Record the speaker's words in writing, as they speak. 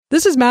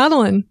This is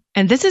Madeline.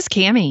 And this is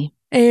Cami.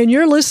 And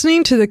you're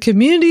listening to the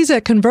Communities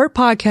That Convert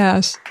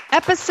podcast.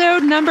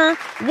 Episode number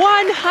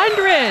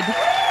 100.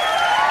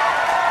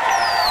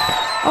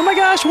 Oh my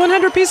gosh,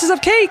 100 pieces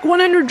of cake,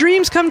 100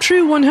 dreams come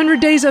true,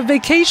 100 days of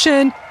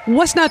vacation.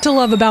 What's not to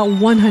love about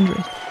 100?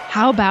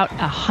 How about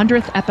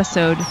 100th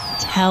episode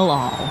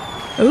tell-all?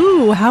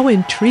 Ooh, how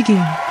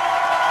intriguing.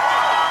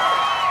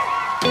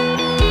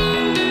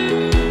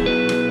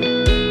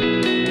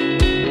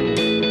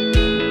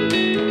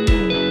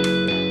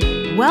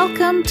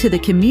 Welcome to the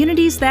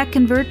Communities That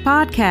Convert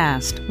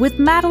podcast with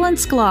Madeline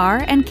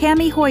Sklar and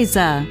Cami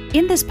Hoyza.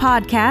 In this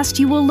podcast,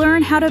 you will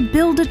learn how to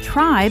build a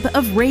tribe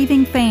of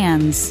raving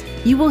fans.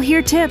 You will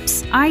hear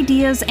tips,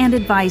 ideas, and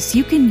advice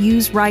you can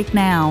use right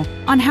now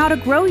on how to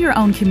grow your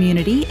own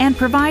community and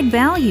provide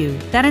value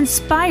that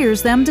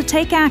inspires them to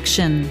take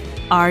action.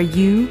 Are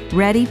you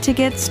ready to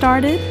get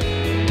started?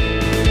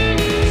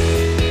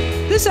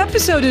 This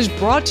episode is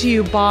brought to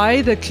you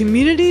by the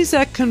Communities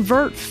That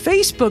Convert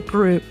Facebook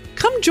group.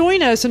 Come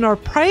join us in our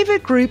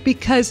private group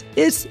because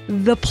it's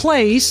the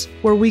place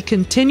where we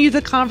continue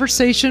the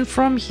conversation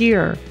from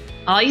here.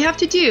 All you have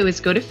to do is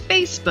go to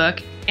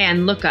Facebook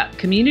and look up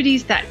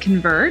Communities That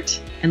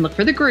Convert and look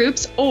for the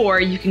groups, or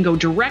you can go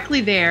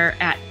directly there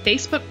at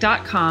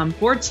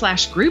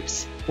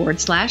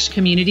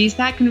facebook.com/groups/Communities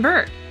That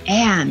Convert.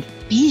 And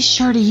be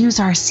sure to use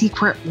our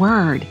secret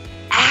word,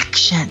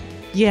 action.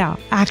 Yeah,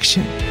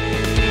 action.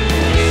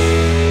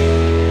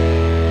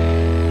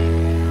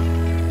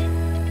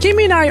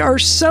 Cami and I are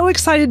so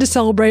excited to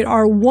celebrate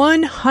our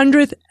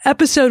 100th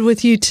episode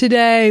with you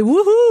today.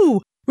 Woohoo!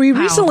 We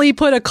recently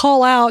put a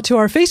call out to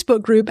our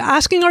Facebook group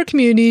asking our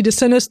community to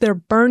send us their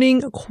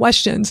burning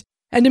questions.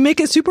 And to make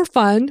it super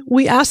fun,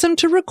 we asked them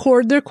to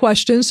record their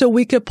questions so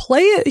we could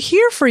play it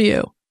here for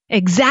you.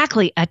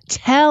 Exactly, a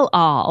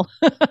tell-all.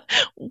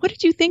 What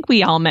did you think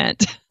we all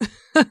meant?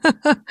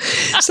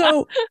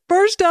 So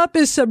first up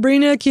is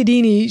Sabrina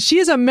Chiodini. She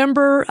is a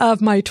member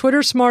of my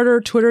Twitter Smarter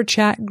Twitter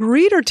Chat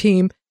Greeter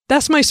team.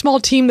 That's my small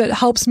team that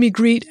helps me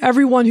greet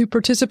everyone who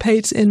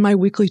participates in my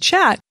weekly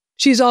chat.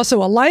 She's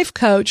also a life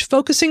coach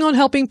focusing on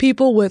helping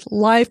people with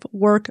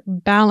life-work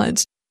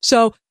balance.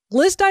 So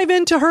let's dive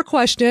into her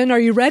question. Are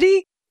you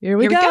ready? Here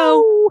we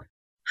go.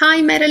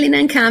 Hi, Madeline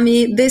and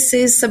Cami. This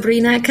is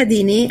Sabrina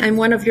Chiodini. I'm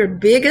one of your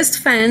biggest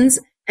fans,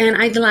 and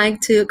I'd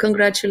like to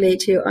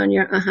congratulate you on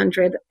your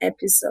 100th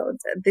episode.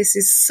 This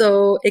is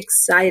so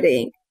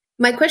exciting.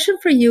 My question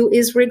for you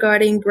is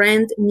regarding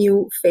brand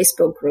new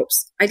Facebook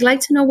groups. I'd like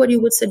to know what you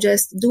would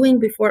suggest doing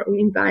before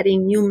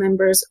inviting new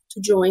members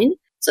to join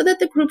so that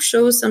the group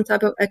shows some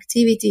type of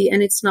activity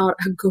and it's not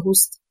a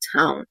ghost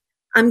town.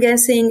 I'm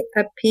guessing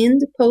a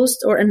pinned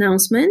post or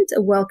announcement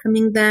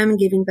welcoming them,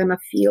 giving them a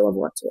feel of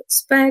what to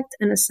expect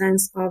and a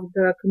sense of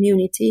the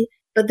community.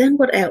 But then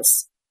what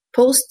else?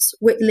 Posts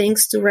with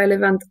links to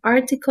relevant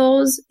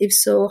articles? If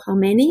so, how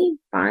many?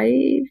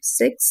 5,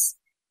 6?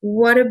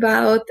 What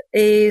about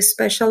a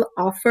special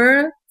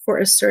offer for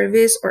a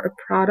service or a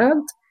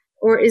product?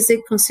 Or is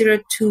it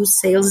considered too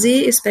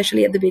salesy,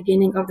 especially at the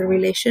beginning of the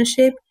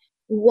relationship?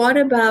 What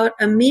about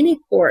a mini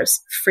course,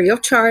 free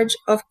of charge,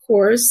 of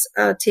course,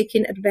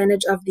 taking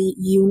advantage of the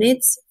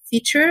units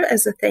feature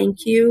as a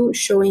thank you,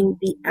 showing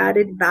the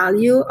added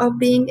value of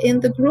being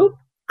in the group?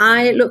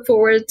 I look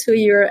forward to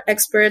your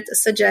expert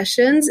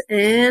suggestions,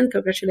 and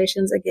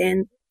congratulations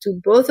again to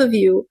both of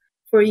you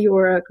for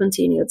your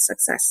continued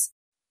success.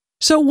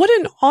 So what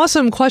an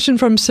awesome question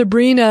from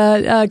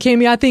Sabrina,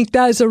 Cami. I think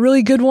that is a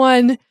really good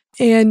one.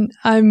 And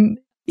I'm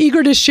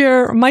eager to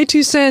share my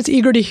 2 cents,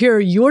 eager to hear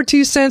your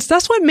 2 cents.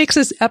 That's what makes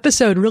this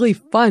episode really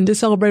fun to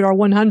celebrate our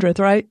 100th,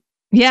 right?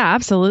 Yeah,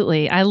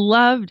 absolutely. I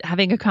loved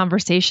having a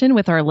conversation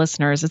with our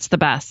listeners. It's the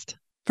best.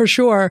 For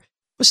sure.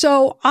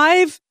 So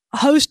I've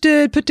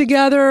hosted, put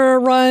together,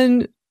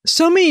 run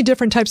so many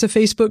different types of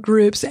Facebook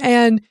groups.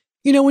 And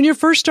you know, when you're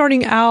first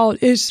starting out,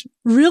 it's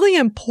really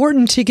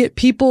important to get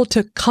people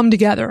to come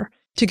together,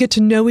 to get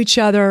to know each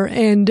other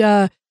and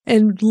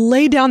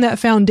lay down that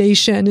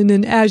foundation. And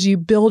then as you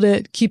build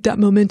it, keep that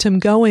momentum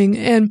going.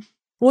 And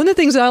one of the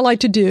things that I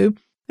like to do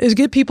is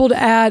get people to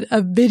add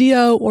a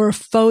video or a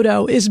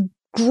photo. It's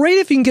great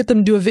if you can get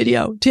them to do a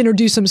video to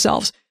introduce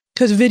themselves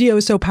because video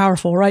is so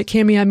powerful, right,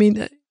 Cami? I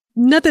mean,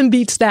 nothing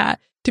beats that.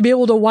 To be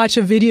able to watch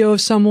a video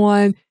of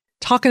someone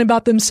talking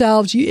about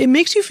themselves, it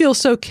makes you feel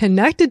so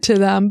connected to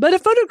them. But a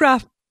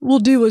photograph will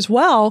do as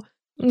well.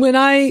 When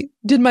I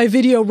did my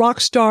video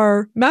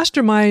Rockstar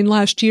Mastermind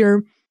last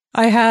year,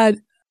 I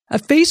had a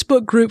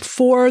Facebook group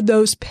for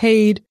those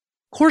paid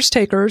course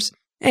takers.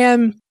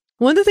 And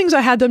one of the things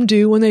I had them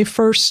do when they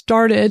first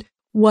started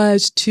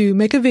was to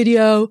make a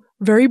video,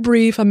 very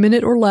brief, a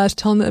minute or less,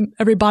 telling them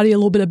everybody a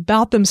little bit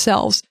about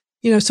themselves,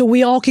 you know, so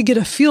we all could get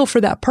a feel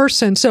for that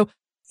person. So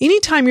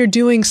anytime you're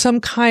doing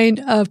some kind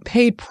of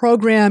paid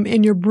program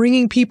and you're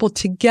bringing people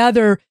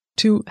together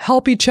to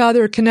help each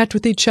other, connect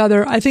with each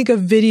other, I think a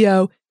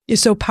video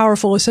is so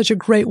powerful. It's such a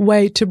great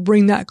way to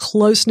bring that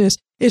closeness.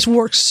 It's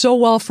worked so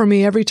well for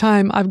me every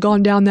time I've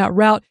gone down that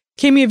route.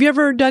 Cami, have you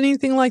ever done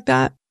anything like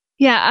that?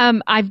 Yeah,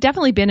 I've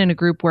definitely been in a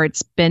group where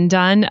it's been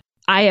done.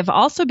 I have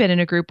also been in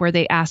a group where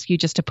they ask you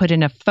just to put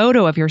in a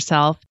photo of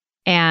yourself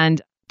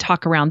and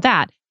talk around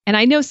that. And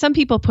I know some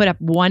people put up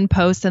one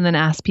post and then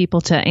ask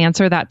people to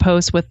answer that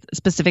post with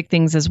specific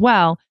things as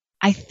well.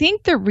 I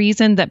think the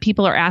reason that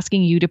people are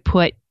asking you to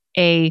put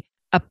a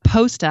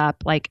post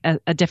up, like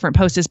a different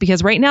post, is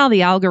because right now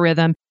the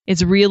algorithm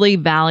is really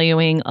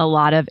valuing a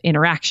lot of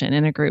interaction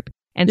in a group.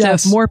 And so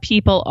if more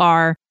people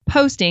are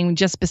posting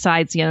just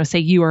besides, say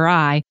you or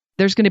I,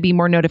 there's going to be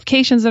more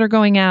notifications that are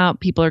going out.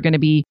 People are going to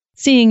be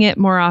seeing it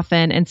more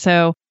often. And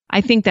so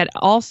I think that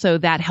also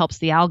that helps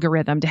the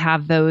algorithm to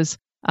have those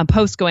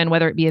posts go in,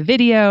 whether it be a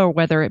video or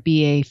whether it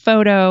be a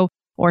photo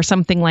or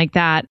something like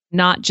that,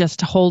 not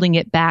just holding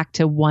it back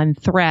to one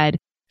thread.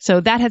 So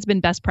that has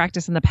been best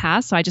practice in the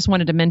past. So I just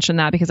wanted to mention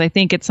that because I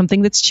think it's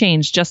something that's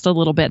changed just a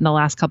little bit in the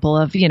last couple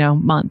of,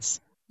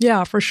 months.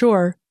 Yeah, for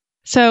sure.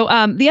 So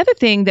the other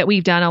thing that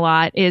we've done a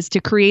lot is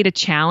to create a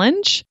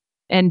challenge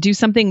and do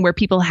something where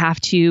people have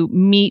to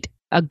meet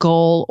a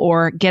goal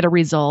or get a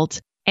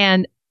result.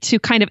 And to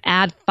kind of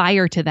add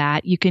fire to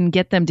that, you can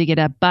get them to get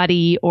a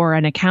buddy or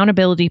an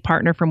accountability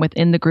partner from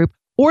within the group,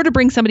 or to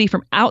bring somebody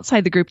from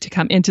outside the group to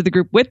come into the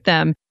group with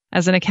them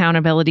as an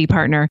accountability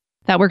partner.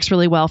 That works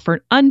really well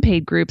for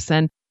unpaid groups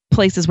and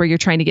places where you're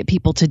trying to get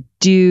people to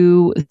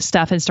do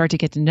stuff and start to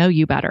get to know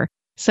you better.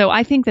 So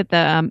I think that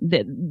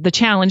the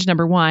challenge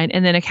number one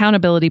and then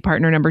accountability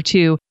partner number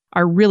two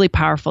are really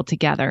powerful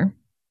together.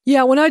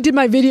 Yeah, when I did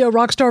my Video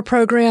Rockstar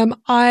program,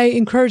 I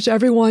encouraged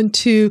everyone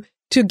to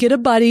get a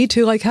buddy,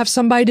 to have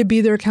somebody to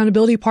be their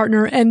accountability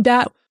partner. And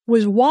that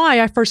was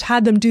why I first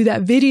had them do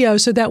that video,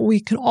 so that we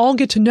can all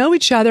get to know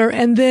each other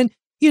and then,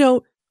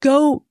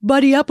 go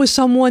buddy up with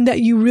someone that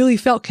you really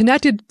felt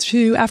connected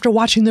to after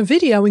watching the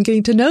video and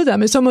getting to know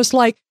them. It's almost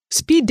like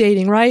speed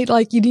dating, right?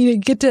 Like you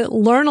get to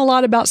learn a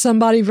lot about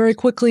somebody very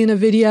quickly in a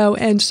video.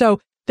 And so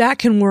that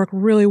can work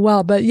really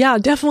well. But yeah,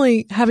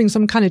 definitely having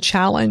some kind of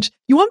challenge.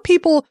 You want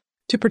people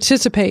to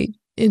participate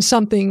in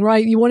something,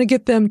 right? You want to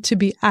get them to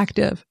be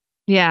active.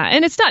 Yeah.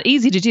 And it's not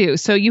easy to do.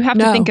 So you have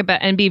to think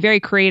about and be very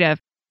creative.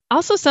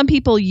 Also, some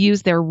people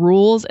use their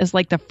rules as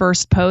like the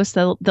first post.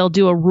 They'll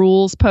do a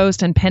rules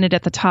post and pin it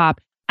at the top.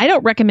 I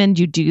don't recommend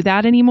you do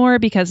that anymore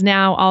because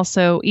now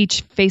also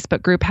each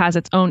Facebook group has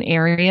its own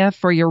area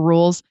for your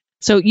rules.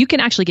 So you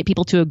can actually get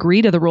people to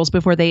agree to the rules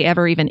before they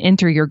ever even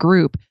enter your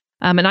group.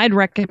 And I'd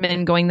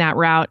recommend going that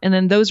route. And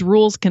then those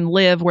rules can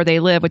live where they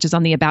live, which is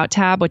on the About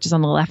tab, which is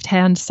on the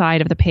left-hand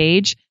side of the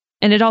page.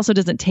 And it also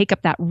doesn't take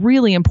up that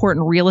really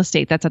important real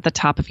estate that's at the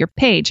top of your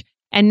page.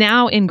 And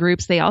now in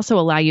groups, they also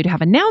allow you to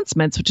have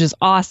announcements, which is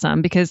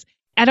awesome because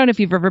I don't know if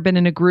you've ever been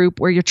in a group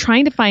where you're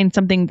trying to find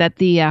something that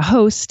the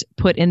host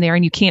put in there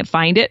and you can't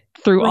find it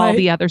through all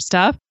the other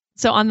stuff.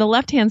 So on the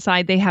left-hand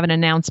side, they have an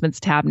announcements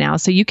tab now.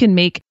 So you can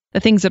make the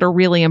things that are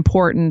really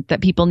important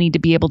that people need to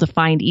be able to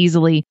find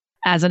easily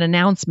as an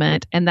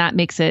announcement. And that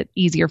makes it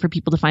easier for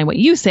people to find what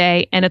you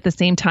say and at the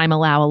same time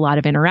allow a lot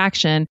of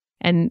interaction.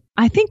 And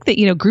I think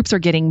that, groups are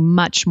getting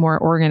much more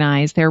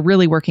organized. They're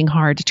really working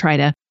hard to try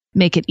to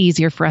make it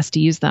easier for us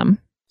to use them.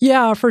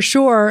 Yeah, for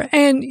sure.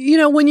 And,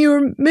 when you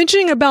were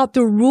mentioning about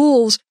the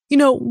rules,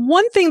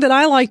 one thing that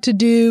I like to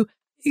do,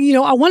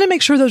 I want to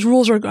make sure those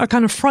rules are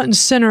kind of front and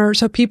center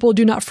so people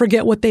do not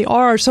forget what they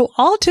are. So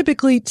I'll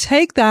typically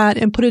take that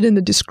and put it in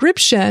the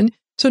description.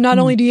 So not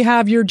only do you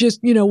have your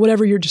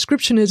whatever your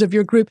description is of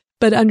your group,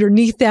 but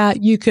underneath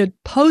that, you could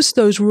post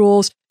those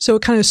rules. So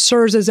it kind of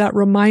serves as that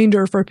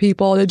reminder for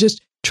people to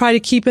just try to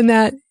keep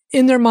that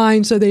in their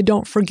mind so they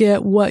don't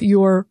forget what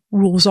your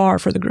rules are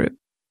for the group.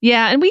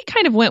 Yeah. And we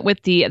kind of went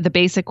with the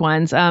basic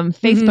ones.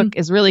 Facebook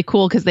is really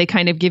cool because they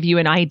kind of give you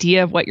an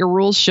idea of what your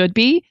rules should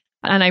be.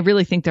 And I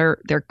really think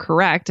they're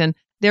correct. And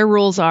their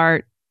rules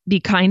are be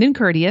kind and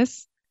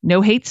courteous,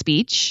 no hate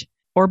speech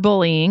or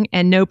bullying,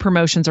 and no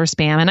promotions or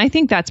spam. And I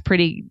think that's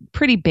pretty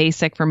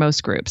basic for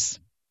most groups.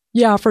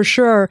 Yeah, for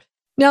sure.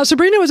 Now,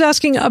 Sabrina was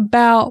asking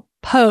about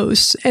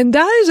posts, and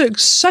that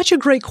is such a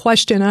great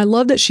question. I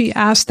love that she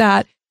asked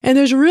that. And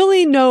there's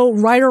really no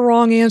right or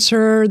wrong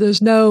answer.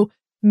 There's no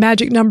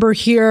magic number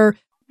here.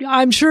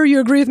 I'm sure you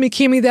agree with me,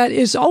 Kimmy, that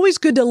it's always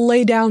good to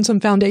lay down some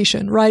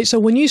foundation, right? So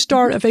when you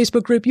start a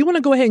Facebook group, you want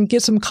to go ahead and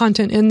get some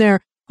content in there.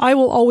 I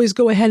will always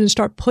go ahead and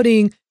start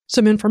putting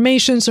some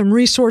information, some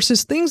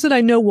resources, things that I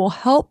know will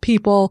help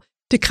people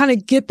to kind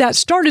of get that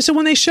started. So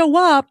when they show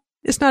up,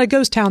 it's not a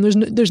ghost town.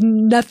 There's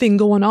nothing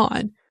going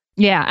on.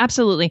 Yeah,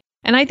 absolutely.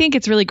 And I think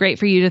it's really great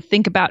for you to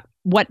think about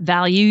what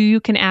value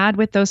you can add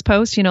with those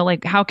posts,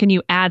 like how can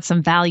you add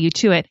some value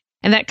to it?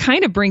 And that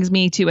kind of brings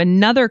me to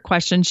another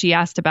question she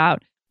asked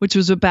about, which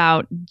was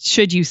about,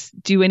 should you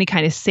do any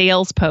kind of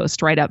sales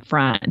post right up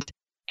front?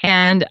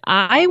 And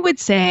I would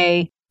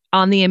say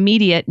on the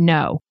immediate,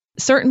 no.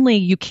 Certainly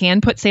you can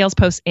put sales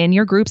posts in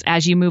your groups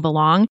as you move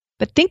along,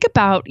 but think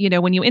about,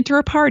 when you enter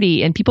a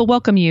party and people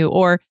welcome you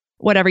or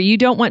whatever, you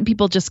don't want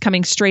people just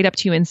coming straight up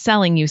to you and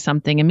selling you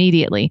something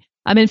immediately.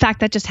 In fact,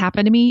 that just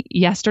happened to me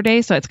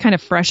yesterday. So it's kind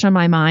of fresh on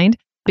my mind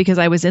because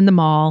I was in the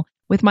mall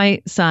with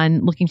my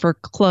son looking for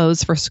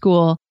clothes for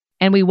school.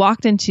 And we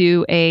walked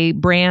into a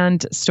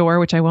brand store,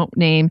 which I won't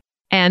name.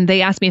 And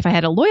they asked me if I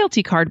had a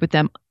loyalty card with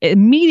them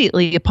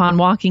immediately upon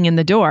walking in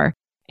the door.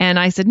 And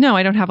I said, no,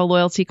 I don't have a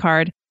loyalty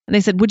card. And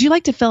they said, would you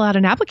like to fill out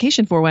an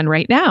application for one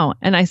right now?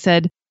 And I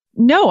said,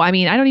 no, I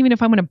mean, I don't even know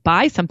if I'm going to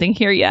buy something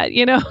here yet.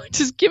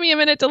 Just give me a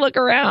minute to look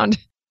around.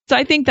 So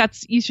I think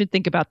you should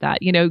think about that,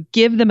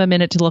 give them a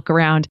minute to look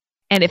around.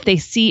 And if they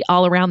see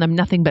all around them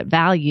nothing but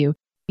value,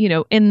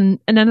 in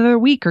another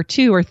week or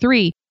 2 or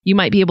 3, you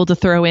might be able to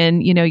throw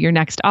in, your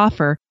next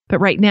offer. But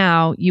right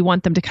now you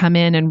want them to come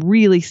in and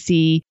really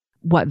see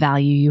what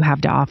value you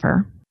have to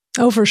offer.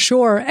 Oh, for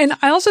sure. And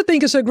I also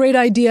think it's a great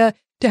idea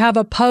to have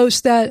a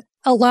post that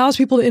allows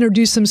people to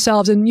introduce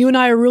themselves. And you and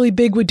I are really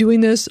big with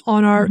doing this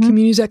on our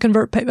Communities That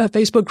Convert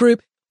Facebook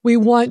group. We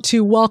want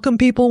to welcome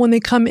people when they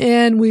come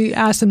in. We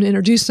ask them to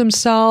introduce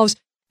themselves.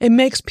 It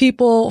makes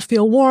people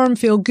feel warm,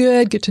 feel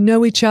good, get to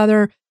know each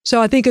other.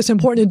 So I think it's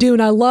important to do.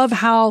 And I love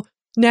how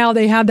now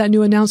they have that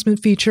new announcement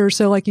feature.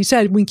 So like you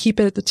said, we keep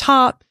it at the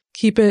top,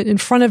 keep it in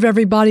front of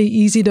everybody,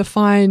 easy to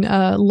find.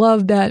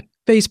 Love that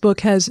Facebook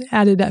has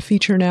added that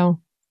feature now.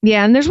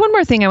 Yeah. And there's one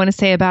more thing I want to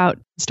say about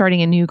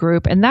starting a new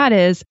group, and that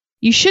is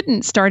you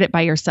shouldn't start it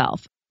by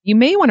yourself. You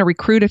may want to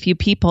recruit a few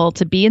people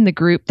to be in the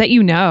group that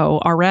you know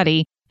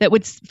already that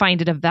would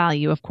find it of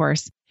value, of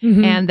course,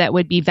 and that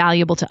would be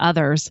valuable to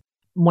others.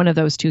 One of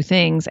those two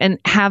things, and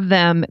have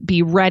them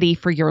be ready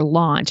for your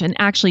launch and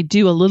actually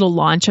do a little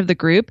launch of the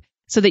group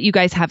so that you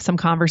guys have some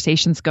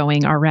conversations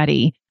going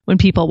already when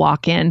people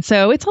walk in.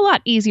 So it's a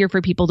lot easier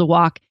for people to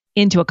walk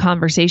into a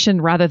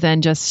conversation rather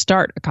than just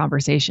start a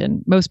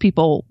conversation. Most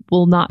people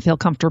will not feel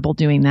comfortable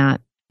doing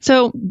that.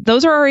 So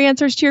those are our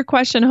answers to your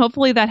question.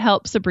 Hopefully that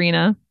helps,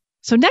 Sabrina.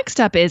 So next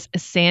up is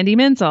Sandy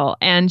Menzel,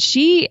 and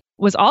she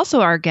was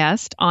also our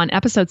guest on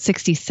episode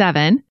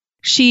 67.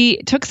 She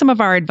took some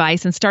of our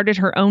advice and started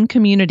her own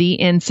community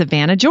in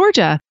Savannah,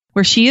 Georgia,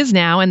 where she is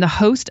now and the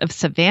host of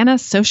Savannah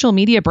Social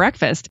Media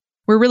Breakfast.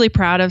 We're really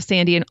proud of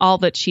Sandy and all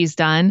that she's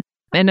done,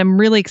 and I'm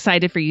really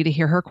excited for you to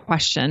hear her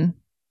question.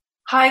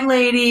 Hi,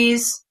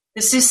 ladies.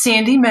 This is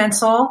Sandy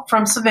Menzel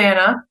from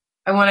Savannah.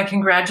 I want to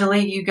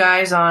congratulate you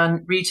guys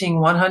on reaching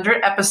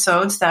 100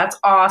 episodes. That's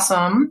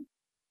awesome.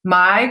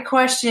 My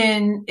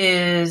question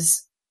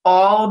is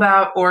all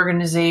about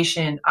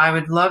organization. I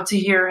would love to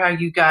hear how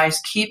you guys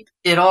keep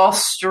it all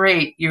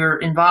straight. You're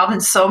involved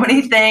in so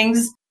many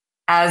things,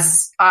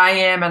 as I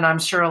am, and I'm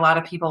sure a lot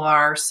of people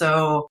are.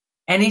 So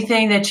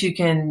anything that you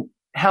can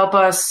help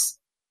us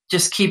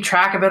just keep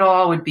track of it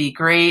all would be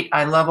great.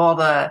 I love all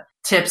the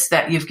tips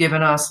that you've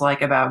given us,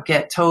 like about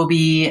Get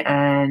Toby,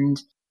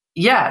 and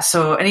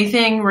so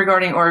anything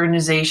regarding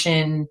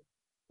organization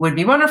would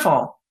be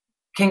wonderful.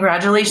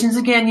 Congratulations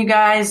again, you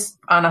guys,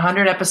 on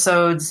 100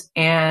 episodes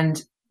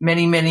and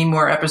many, many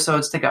more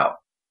episodes to go.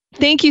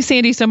 Thank you,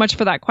 Sandy, so much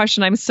for that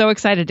question. I'm so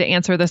excited to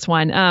answer this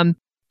one.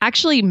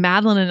 Actually,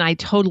 Madeline and I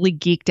totally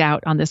geeked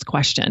out on this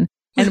question.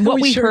 And what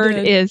we heard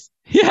is,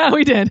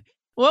 we did.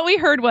 What we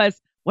heard was,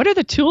 what are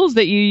the tools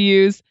that you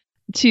use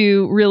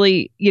to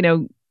really,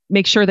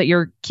 make sure that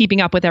you're keeping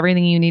up with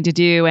everything you need to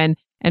do and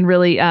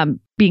really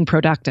being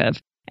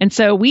productive? And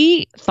so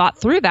we thought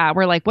through that.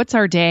 We're like, what's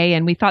our day?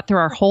 And we thought through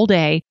our whole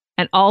day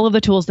and all of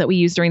the tools that we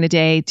use during the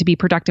day to be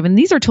productive. And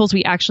these are tools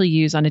we actually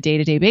use on a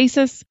day-to-day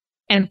basis.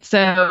 And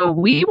so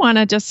we want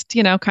to just,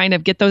 kind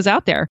of get those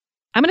out there.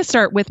 I'm going to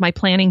start with my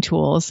planning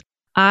tools.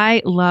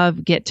 I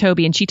love Get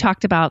Toby, and Sandy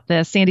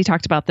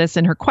talked about this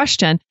in her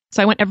question.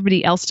 So I want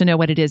everybody else to know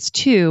what it is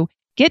too.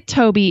 Get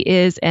Toby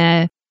is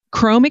a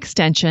Chrome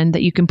extension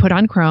that you can put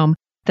on Chrome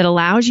that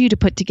allows you to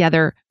put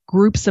together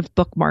groups of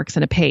bookmarks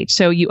in a page.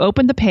 So you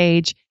open the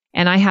page,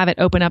 and I have it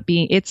open up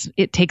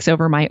it takes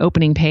over my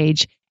opening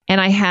page, and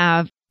I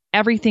have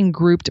everything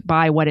grouped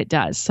by what it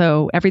does.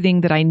 So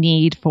everything that I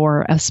need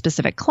for a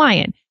specific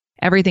client,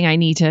 everything I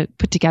need to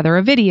put together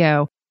a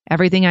video,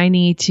 everything I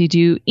need to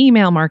do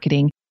email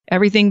marketing,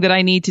 everything that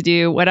I need to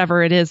do,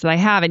 whatever it is that I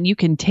have. And you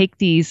can take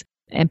these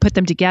and put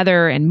them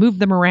together and move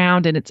them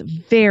around. And it's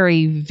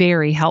very,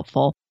 very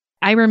helpful.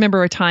 I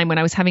remember a time when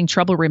I was having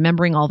trouble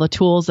remembering all the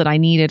tools that I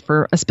needed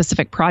for a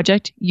specific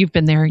project. You've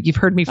been there. You've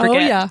heard me forget.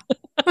 Oh,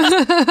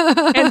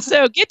 yeah. And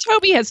so Get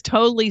Toby has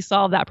totally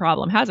solved that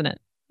problem, hasn't it?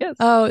 Yes.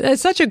 Oh,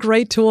 it's such a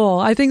great tool.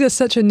 I think that's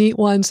such a neat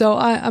one. So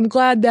I'm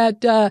glad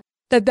that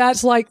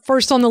that's like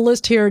first on the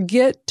list here,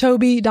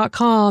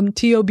 gettoby.com,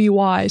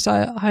 TOBY. So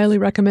I highly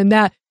recommend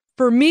that.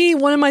 For me,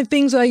 one of my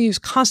things that I use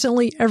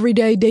constantly every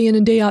day, day in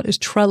and day out, is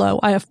Trello.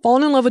 I have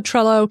fallen in love with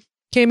Trello.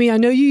 Cami, I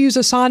know you use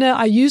Asana.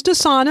 I used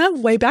Asana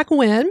way back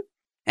when,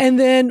 and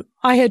then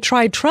I had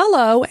tried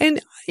Trello,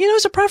 and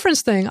it's a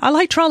preference thing. I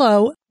like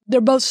Trello.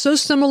 They're both so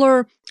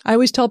similar. I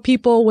always tell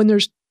people when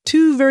there's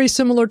two very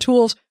similar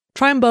tools,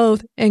 try them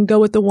both and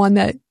go with the one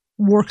that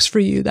works for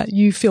you, that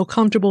you feel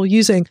comfortable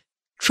using.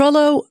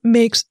 Trello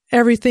makes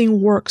everything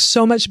work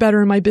so much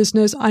better in my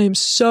business. I am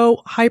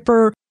so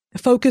hyper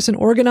focused and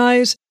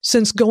organized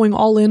since going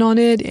all in on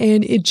it.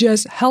 And it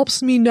just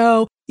helps me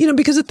know,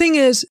 because the thing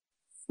is,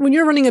 when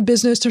you're running a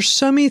business, there's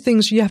so many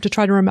things you have to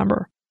try to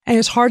remember. And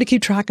it's hard to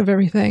keep track of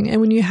everything.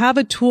 And when you have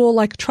a tool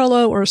like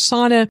Trello or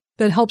Asana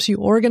that helps you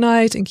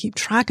organize and keep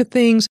track of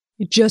things,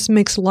 It just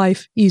makes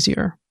life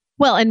easier.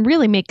 Well, and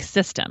really make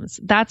systems.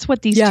 That's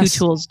what these two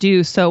tools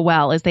do so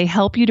well, is they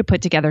help you to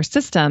put together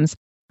systems.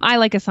 I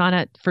like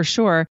Asana for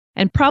sure,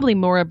 and probably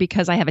more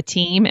because I have a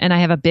team and I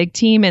have a big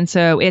team. And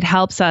so it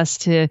helps us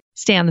to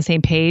stay on the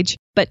same page.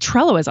 But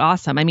Trello is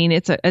awesome. I mean,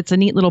 it's a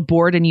neat little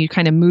board and you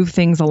kind of move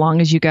things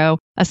along as you go.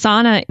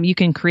 Asana, you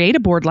can create a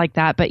board like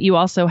that, but you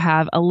also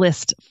have a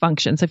list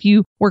function. So if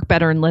you work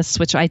better in lists,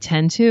 which I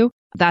tend to,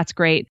 that's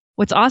great.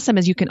 What's awesome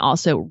is you can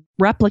also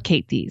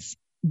replicate these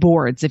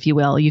boards, if you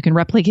will. You can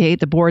replicate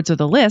the boards or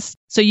the lists.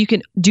 So you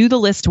can do the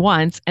list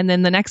once, and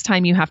then the next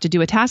time you have to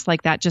do a task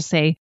like that, just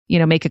say,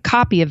 make a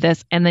copy of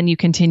this, and then you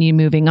continue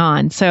moving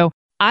on. So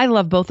I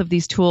love both of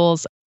these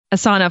tools.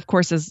 Asana, of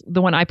course, is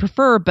the one I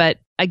prefer, but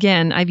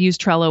again, I've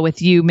used Trello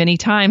with you many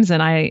times,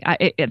 and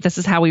this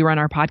is how we run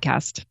our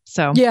podcast.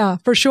 So yeah,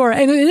 for sure,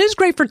 and it is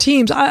great for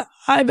teams.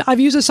 I've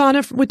used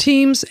Asana with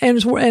teams,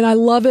 and I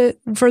love it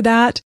for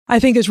that. I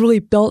think it's really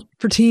built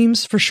for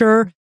teams for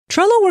sure.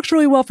 Trello works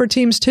really well for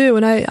teams too,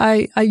 and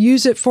I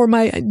use it for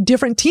my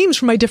different teams,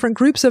 for my different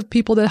groups of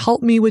people that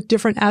help me with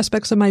different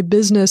aspects of my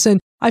business. And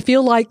I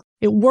feel like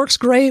it works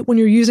great when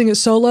you're using it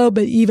solo,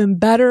 but even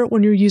better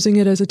when you're using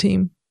it as a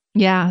team.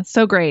 Yeah,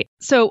 so great.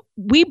 So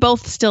we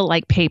both still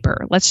like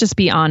paper. Let's just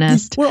be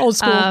honest. We're old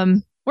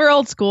school. We're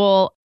old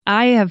school.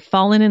 I have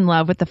fallen in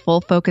love with the Full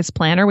Focus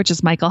Planner, which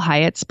is Michael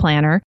Hyatt's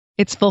planner.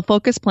 It's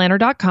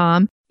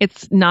fullfocusplanner.com.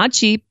 It's not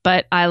cheap,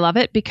 but I love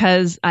it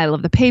because I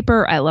love the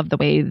paper. I love the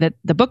way that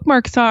the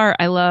bookmarks are.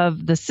 I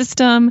love the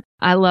system.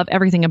 I love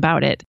everything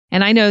about it.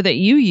 And I know that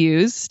you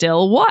use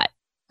still what?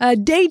 A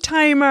day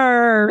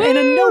timer and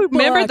a notebook.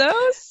 Remember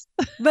those?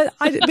 But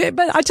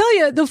I tell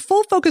you, the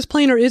Full Focus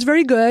Planner is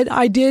very good.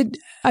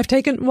 I've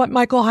taken what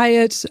Michael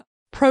Hyatt's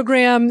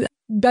program,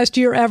 Best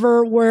Year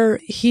Ever, where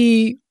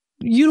he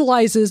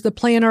utilizes the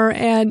planner,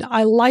 and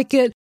I like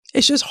it.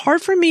 It's just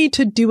hard for me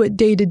to do it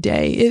day to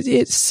day.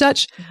 It's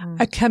such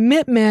a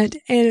commitment,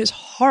 and it's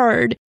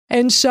hard.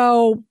 And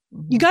so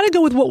you got to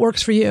go with what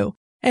works for you.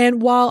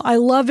 And while I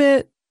love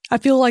it, I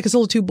feel like it's a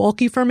little too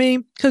bulky for me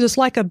because it's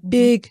like a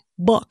big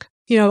book,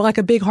 like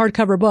a big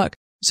hardcover book.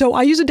 So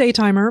I use a day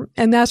timer,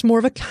 and that's more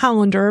of a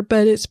calendar,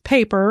 but it's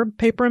paper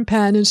and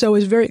pen. And so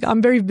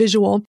I'm very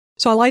visual.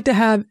 So I like to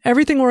have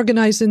everything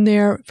organized in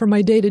there for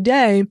my day to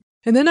day.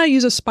 And then I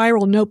use a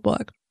spiral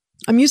notebook.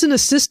 I'm using a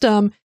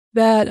system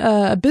that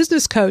a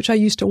business coach I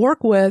used to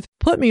work with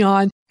put me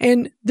on.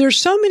 And there's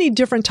so many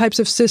different types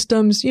of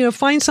systems.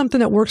 Find something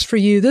that works for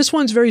you. This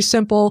one's very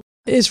simple.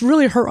 It's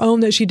really her own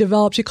that she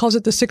developed. She calls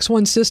it the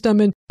 6-1 system.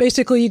 And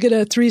basically you get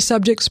a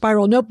 3-subject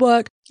spiral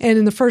notebook. And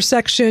in the first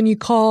section, you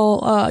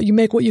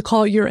make what you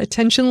call your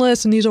attention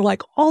list. And these are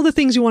like all the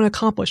things you want to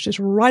accomplish. Just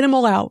write them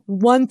all out,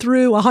 1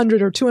 through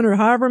 100 or 200,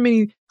 however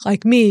many,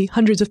 like me,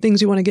 hundreds of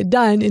things you want to get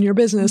done in your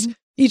business. Mm-hmm.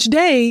 Each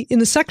day in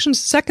the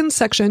second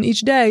section,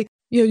 each day,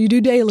 you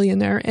do daily in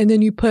there. And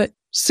then you put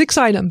 6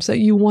 items that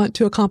you want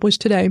to accomplish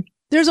today.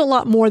 There's a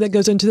lot more that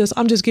goes into this.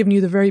 I'm just giving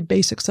you the very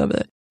basics of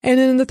it. And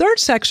then in the third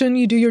section,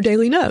 you do your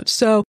daily notes.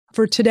 So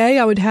for today,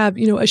 I would have,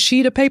 a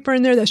sheet of paper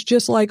in there that's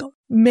just like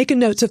making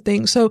notes of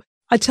things. So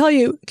I tell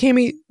you,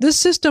 Cami, this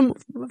system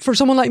for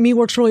someone like me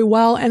works really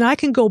well. And I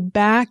can go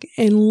back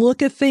and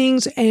look at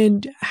things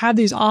and have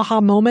these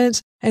aha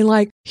moments. And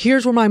like,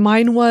 here's where my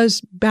mind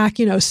was back,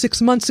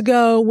 6 months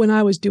ago when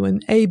I was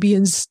doing A, B,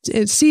 and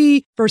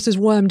C versus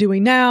what I'm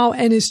doing now.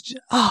 And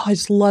I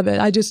just love it.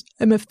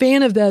 I'm a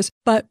fan of this,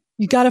 but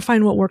you got to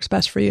find what works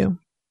best for you.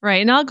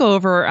 Right. And I'll go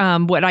over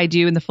what I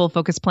do in the Full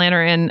Focus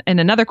Planner and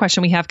another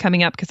question we have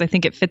coming up because I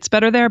think it fits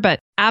better there. But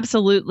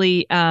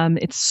absolutely,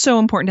 it's so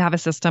important to have a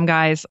system,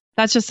 guys.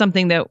 That's just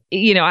something that,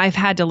 I've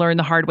had to learn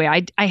the hard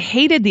way. I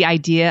hated the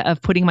idea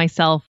of putting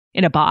myself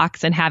in a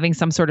box and having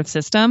some sort of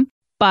system,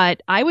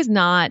 but I was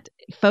not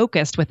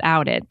focused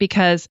without it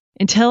because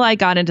until I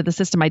got into the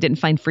system, I didn't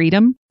find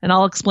freedom. And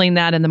I'll explain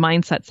that in the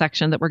mindset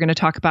section that we're going to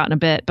talk about in a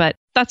bit. But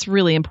that's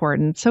really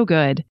important. So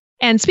good.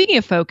 And speaking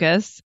of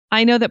focus,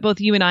 I know that both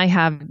you and I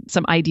have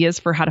some ideas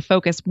for how to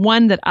focus.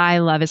 One that I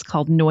love is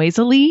called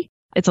Noisily.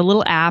 It's a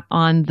little app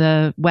on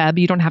the web.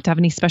 You don't have to have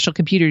any special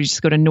computer. You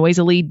just go to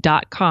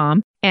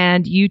noisily.com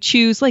and you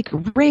choose like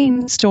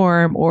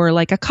rainstorm or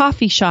like a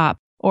coffee shop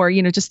or,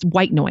 just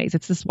white noise.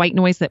 It's this white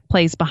noise that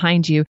plays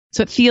behind you.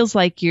 So it feels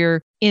like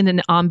you're in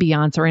an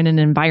ambiance or in an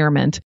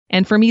environment.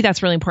 And for me,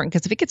 that's really important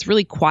because if it gets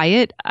really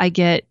quiet, I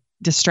get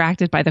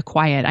distracted by the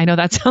quiet. I know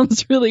that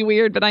sounds really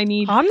weird, but I'm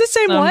the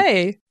same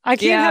way. I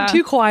can't have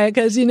too quiet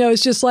because,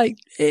 it's just like,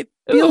 it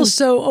feels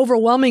so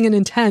overwhelming and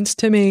intense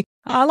to me.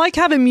 I like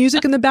having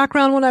music in the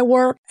background when I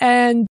work.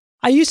 And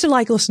I used to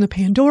like listen to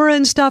Pandora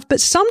and stuff,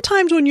 but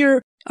sometimes when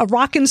a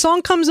rockin'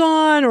 song comes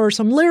on or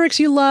some lyrics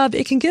you love,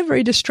 it can get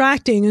very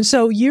distracting. And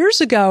so years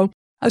ago,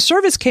 a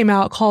service came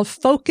out called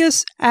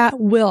Focus at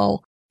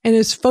Will, and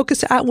it's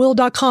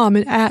focusatwill.com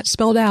and at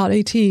spelled out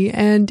AT,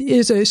 and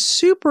is a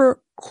super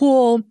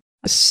cool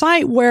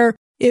site where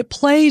it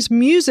plays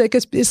music.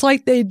 It's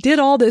like they did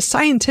all this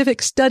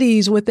scientific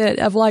studies with it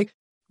of like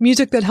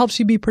music that helps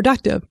you be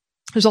productive.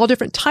 There's all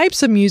different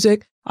types of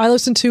music. I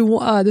listen to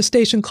the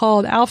station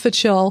called Alpha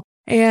Chill,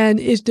 And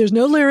there's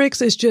no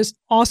lyrics. It's just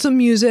awesome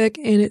music.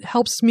 And it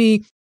helps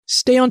me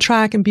stay on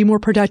track and be more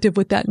productive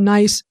with that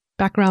nice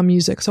background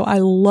music. So I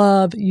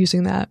love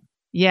using that.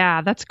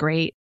 Yeah, that's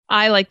great.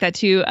 I like that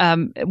too,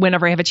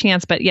 whenever I have a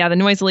chance. But yeah, the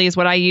Noisily is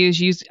what I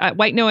use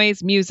white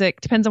noise,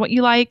 music, depends on what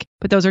you like.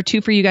 But those are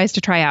 2 for you guys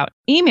to try out.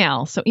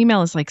 Email. So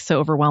email is like so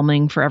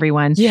overwhelming for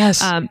everyone.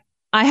 Yes.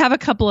 I have a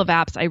couple of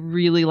apps I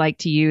really like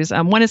to use.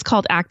 One is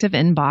called Active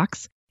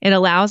Inbox. It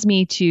allows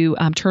me to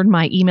turn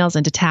my emails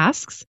into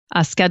tasks,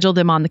 schedule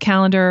them on the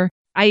calendar.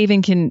 I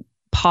even can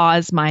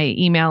pause my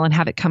email and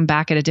have it come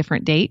back at a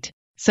different date.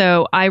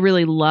 So I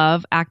really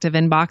love Active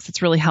Inbox.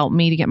 It's really helped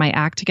me to get my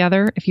act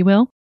together, if you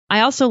will.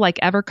 I also like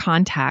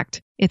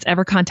EverContact. It's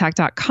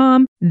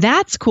evercontact.com.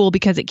 That's cool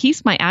because it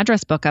keeps my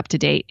address book up to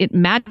date. It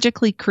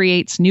magically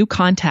creates new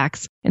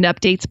contacts and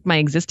updates my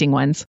existing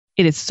ones.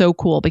 It is so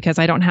cool because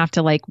I don't have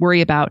to worry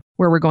about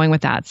where we're going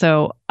with that.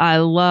 So I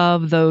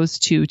love those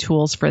 2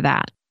 tools for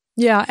that.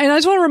 Yeah. And I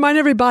just want to remind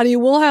everybody,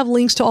 we'll have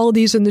links to all of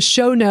these in the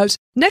show notes.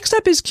 Next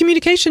up is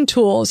communication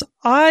tools.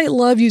 I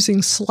love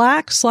using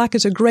Slack. Slack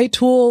is a great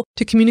tool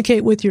to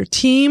communicate with your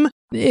team.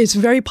 It's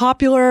very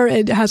popular.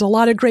 It has a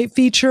lot of great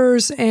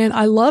features. And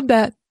I love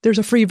that there's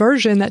a free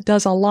version that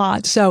does a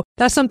lot. So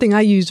that's something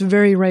I use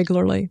very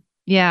regularly.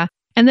 Yeah.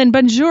 And then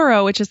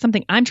Bonjoro, which is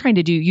something I'm trying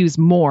to use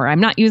more. I'm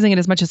not using it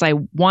as much as I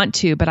want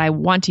to, but I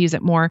want to use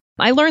it more.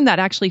 I learned that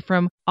actually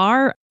from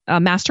our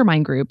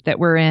mastermind group that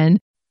we're in.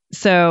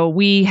 So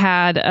we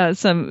had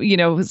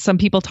some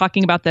people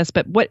talking about this,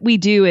 but what we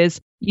do is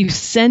you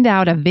send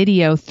out a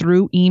video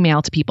through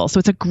email to people. So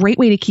it's a great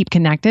way to keep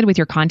connected with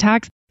your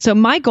contacts. So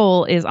my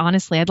goal is,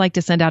 honestly, I'd like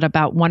to send out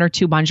about 1 or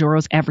 2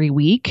 Bonjoros every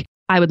week.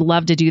 I would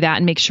love to do that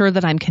and make sure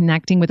that I'm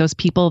connecting with those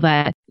people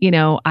that,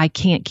 I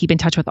can't keep in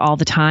touch with all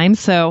the time.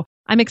 So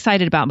I'm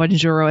excited about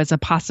Bonjoro as a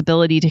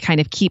possibility to kind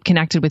of keep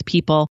connected with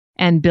people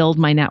and build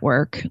my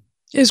network.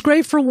 It's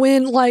great for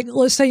when,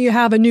 let's say you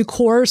have a new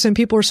course and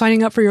people are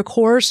signing up for your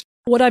course.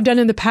 What I've done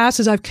in the past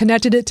is I've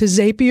connected it to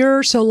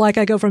Zapier. So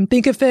I go from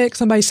Thinkific,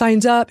 somebody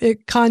signs up,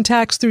 it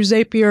contacts through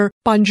Zapier,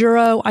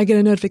 Bonjoro, I get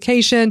a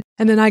notification,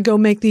 and then I go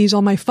make these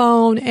on my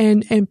phone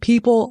and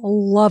people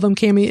love them.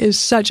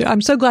 Cami,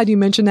 I'm so glad you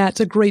mentioned that. It's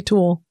a great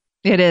tool.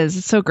 It is.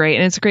 It's so great.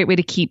 And it's a great way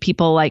to keep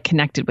people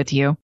connected with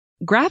you.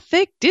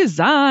 Graphic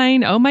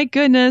design. Oh my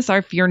goodness.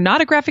 If you're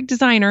not a graphic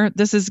designer,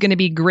 this is going to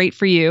be great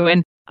for you.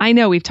 And I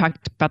know we've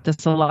talked about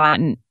this a lot.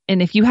 And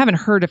if you haven't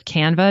heard of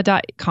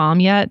canva.com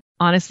yet,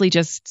 honestly,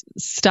 just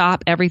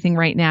stop everything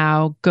right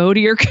now. Go to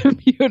your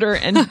computer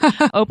and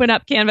open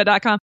up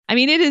canva.com. I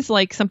mean, it is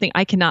something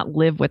I cannot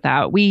live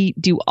without. We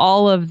do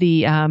all of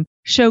the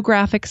show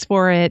graphics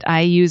for it.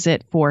 I use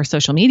it for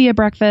social media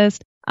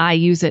breakfast. I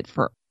use it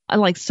for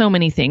so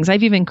many things.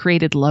 I've even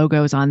created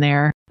logos on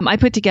there. I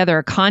put together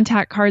a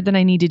contact card that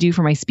I need to do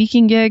for my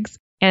speaking gigs.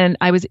 And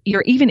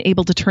you're even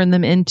able to turn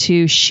them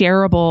into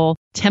shareable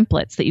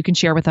templates that you can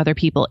share with other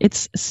people.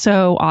 It's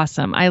so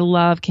awesome. I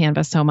love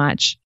Canva so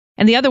much.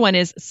 And the other one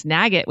is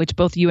Snagit, which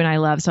both you and I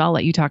love. So I'll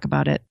let you talk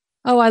about it.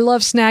 Oh, I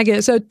love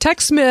Snagit. So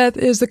TechSmith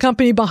is the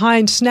company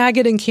behind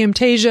Snagit and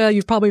Camtasia.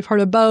 You've probably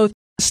heard of both.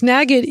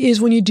 Snagit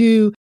is when you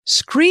do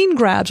screen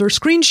grabs or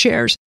screen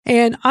shares.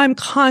 And I'm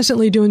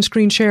constantly doing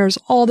screen shares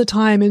all the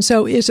time. And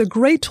so it's a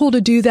great tool to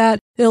do that.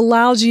 It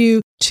allows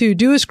you to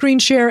do a screen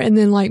share and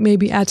then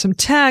maybe add some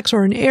text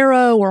or an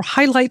arrow or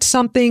highlight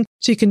something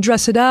so you can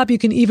dress it up. You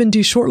can even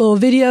do short little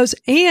videos.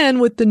 And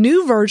with the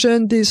new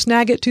version, the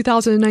Snagit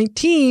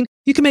 2019,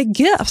 you can make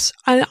GIFs.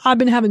 I've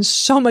been having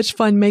so much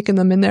fun making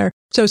them in there.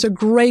 So it's a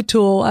great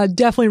tool. I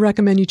definitely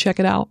recommend you check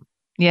it out.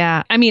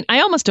 Yeah. I mean,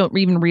 I almost don't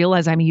even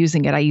realize I'm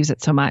using it. I use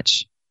it so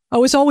much.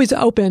 Oh, it's always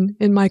open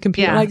in my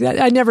computer.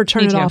 I never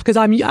turn it off because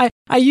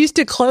I used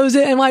to close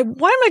it and why am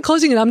I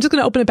closing it? I'm just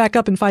going to open it back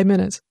up in 5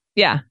 minutes.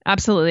 Yeah,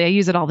 absolutely. I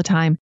use it all the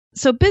time.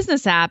 So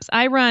business apps,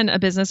 I run a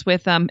business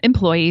with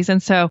employees.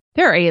 And so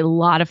there are a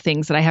lot of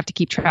things that I have to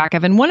keep track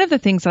of. And one of the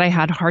things that I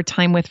had a hard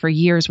time with for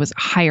years was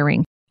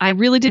hiring. I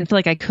really didn't feel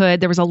like I could.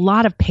 There was a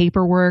lot of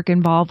paperwork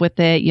involved with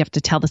it. You have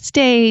to tell the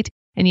state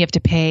and you have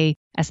to pay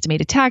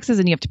estimated taxes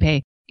and you have to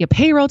pay your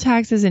payroll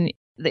taxes. And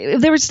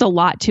there was just a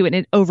lot to it and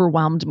it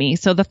overwhelmed me.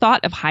 So the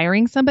thought of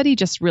hiring somebody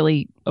just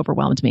really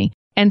overwhelmed me.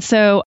 And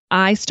so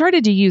I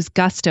started to use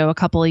Gusto a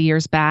couple of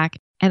years back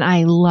and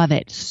I love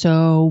it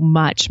so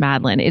much,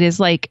 Madeline. It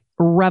is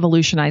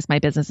revolutionized my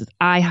businesses.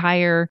 I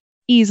hire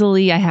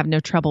easily. I have no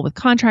trouble with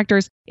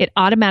contractors. It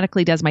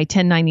automatically does my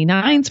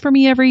 1099s for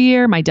me every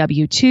year, my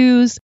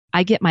W-2s.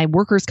 I get my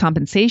workers'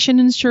 compensation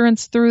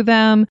insurance through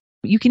them.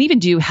 You can even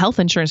do health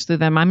insurance through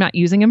them. I'm not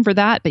using them for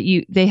that, but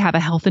they have a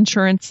health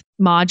insurance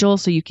module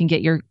so you can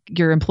get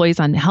your employees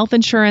on health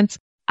insurance.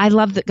 I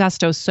love the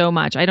Gusto so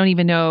much. I don't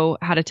even know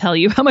how to tell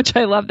you how much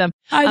I love them.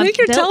 I think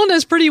you're telling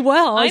us pretty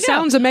well. It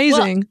sounds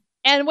amazing. Well,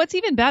 and what's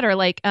even better,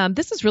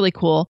 this is really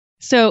cool.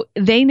 So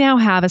they now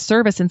have a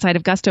service inside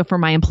of Gusto for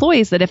my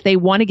employees that if they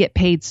want to get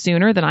paid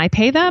sooner than I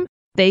pay them,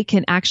 they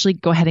can actually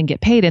go ahead and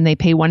get paid and they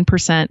pay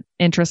 1%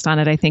 interest on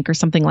it, I think, or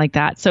something like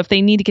that. So if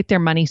they need to get their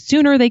money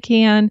sooner, they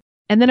can.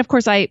 And then, of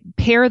course, I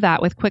pair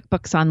that with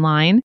QuickBooks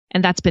Online,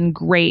 and that's been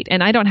great.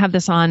 And I don't have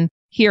this on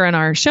here in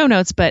our show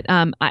notes, but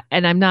and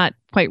I'm not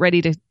quite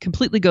ready to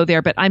completely go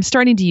there, but I'm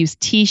starting to use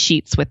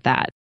T-Sheets with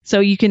that. So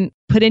you can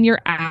put in your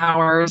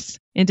hours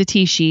into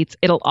T-Sheets.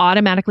 It'll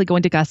automatically go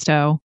into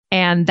Gusto,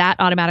 and that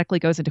automatically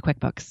goes into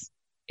QuickBooks.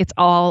 It's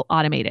all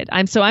automated.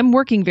 I'm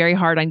working very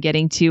hard on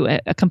getting to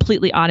a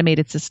completely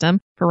automated system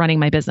for running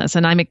my business.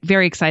 And I'm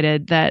very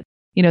excited that,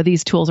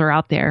 these tools are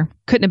out there.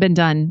 Couldn't have been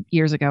done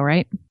years ago,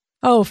 right?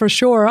 Oh, for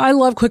sure. I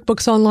love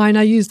QuickBooks Online.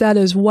 I use that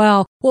as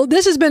well. Well,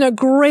 this has been a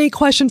great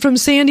question from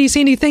Sandy.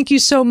 Sandy, thank you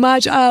so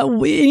much.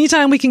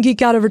 Anytime we can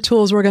geek out over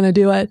tools, we're going to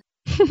do it.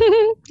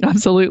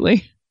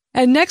 Absolutely.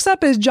 And next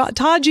up is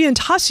Todd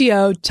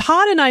Giantasio.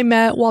 Todd and I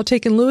met while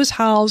taking Lewis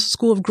Howes'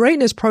 School of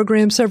Greatness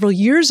program several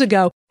years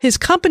ago. His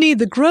company,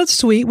 The Growth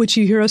Suite, which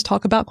you hear us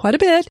talk about quite a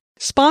bit,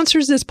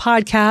 sponsors this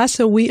podcast.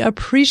 So we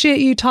appreciate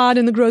you, Todd,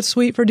 and The Growth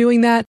Suite for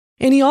doing that.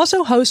 And he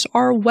also hosts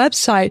our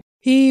website.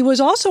 He was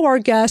also our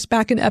guest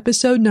back in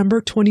episode number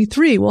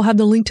 23. We'll have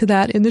the link to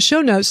that in the show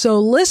notes. So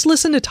let's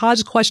listen to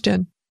Todd's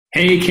question.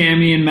 Hey,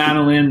 Cami and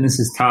Madeline. This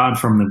is Todd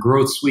from The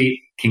Growth Suite.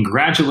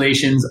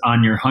 Congratulations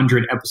on your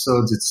 100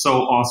 episodes. It's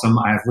so awesome.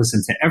 I have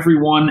listened to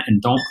every one and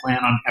don't plan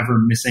on ever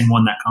missing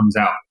one that comes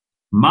out.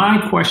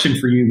 My question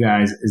for you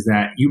guys is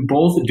that you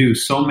both do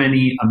so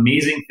many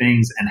amazing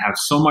things and have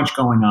so much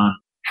going on.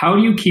 How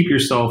do you keep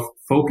yourself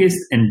focused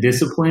and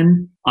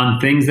disciplined on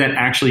things that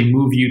actually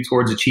move you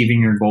towards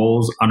achieving your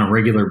goals on a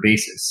regular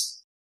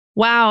basis?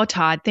 Wow,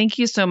 Todd, thank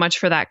you so much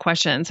for that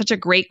question. Such a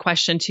great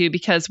question too,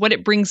 because what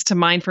it brings to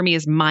mind for me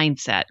is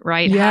mindset,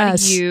 right?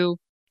 Yes.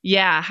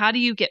 How do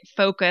you get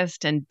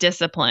focused and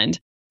disciplined?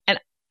 And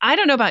I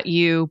don't know about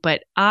you,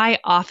 but I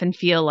often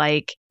feel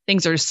like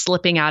things are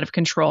slipping out of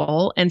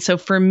control. And so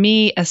for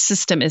me, a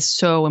system is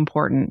so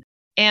important.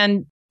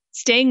 And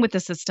staying with the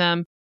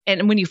system,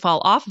 and when you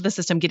fall off of the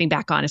system, getting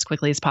back on as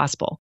quickly as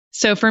possible.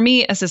 So for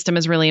me, a system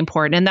is really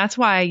important. And that's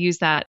why I use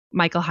that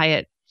Michael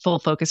Hyatt Full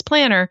Focus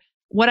Planner.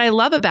 What I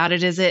love about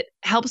it is it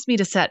helps me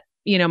to set,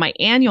 my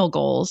annual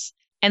goals.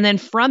 And then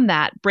from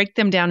that, break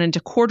them down into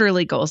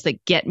quarterly goals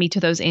that get me to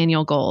those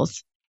annual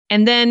goals.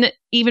 And then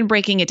even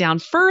breaking it down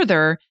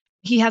further,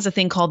 he has a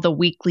thing called the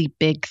weekly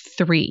big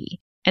 3.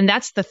 And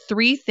that's the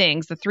 3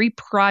 things, the 3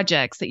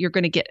 projects that you're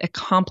going to get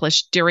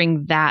accomplished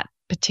during that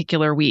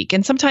particular week.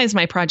 And sometimes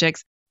my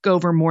projects go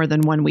over more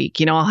than 1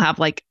 week. I'll have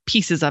like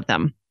pieces of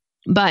them.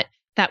 But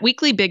that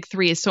weekly big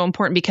 3 is so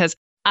important because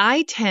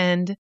I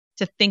tend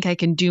to think I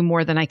can do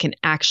more than I can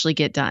actually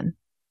get done.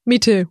 Me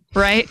too.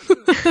 Right?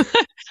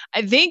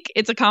 I think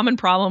it's a common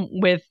problem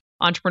with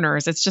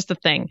entrepreneurs. It's just a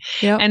thing.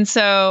 Yep. And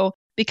so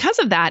because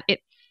of that, it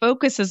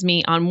focuses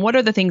me on what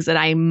are the things that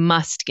I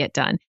must get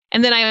done.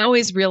 And then I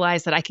always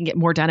realize that I can get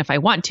more done if I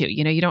want to.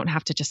 You don't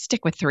have to just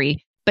stick with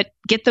 3, but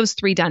get those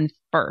 3 done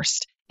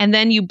first. And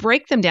then you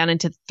break them down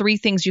into 3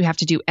 things you have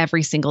to do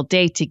every single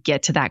day to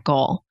get to that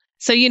goal.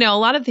 So, a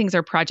lot of things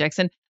are projects.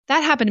 And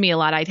that happened to me a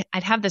lot.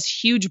 I'd have this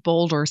huge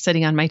boulder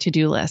sitting on my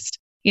to-do list.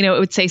 It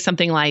would say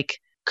something like,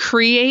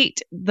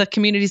 create the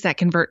Communities That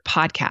Convert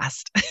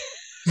podcast,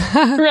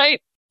 right?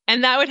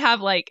 And that would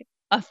have like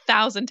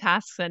 1,000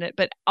 tasks in it.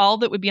 But all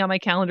that would be on my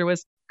calendar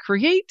was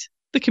create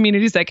the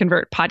Communities That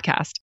Convert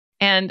podcast.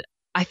 And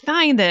I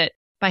find that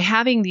by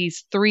having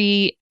these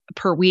 3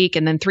 per week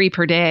and then 3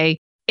 per day,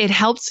 it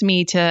helps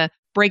me to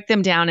break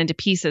them down into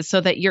pieces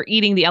so that you're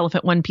eating the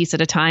elephant one piece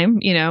at a time,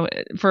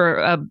 for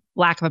a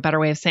lack of a better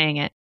way of saying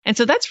it. And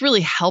so that's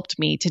really helped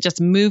me to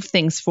just move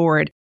things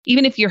forward.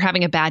 Even if you're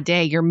having a bad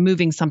day, you're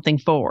moving something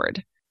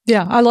forward.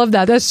 Yeah, I love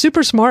that. That's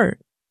super smart.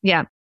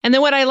 Yeah. And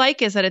then what I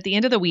like is that at the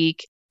end of the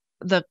week,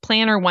 the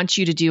planner wants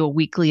you to do a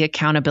weekly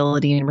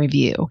accountability and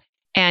review.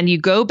 And you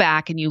go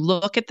back and you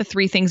look at the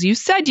 3 things you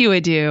said you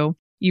would do,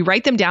 you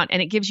write them down,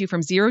 and it gives you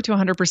from 0 to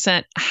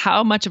 100%,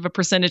 how much of a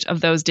percentage of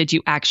those did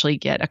you actually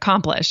get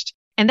accomplished?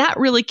 And that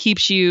really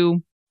keeps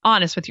you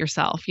honest with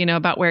yourself,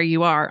 about where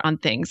you are on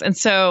things. And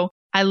so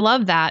I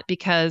love that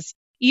because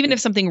even if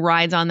something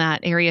rides on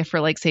that area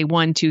for like, say,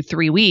 1, 2,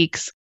 3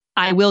 weeks,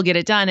 I will get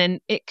it done. And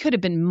it could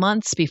have been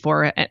months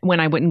before when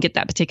I wouldn't get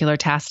that particular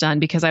task done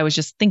because I was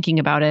just thinking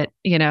about it,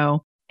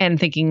 and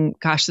thinking,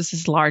 gosh, this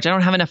is large. I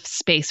don't have enough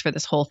space for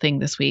this whole thing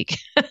this week.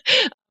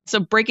 So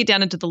break it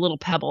down into the little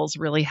pebbles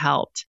really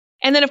helped.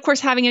 And then, of course,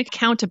 having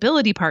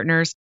accountability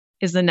partners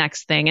is the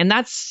next thing. And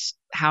that's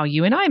how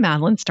you and I,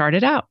 Madeline,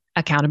 started out.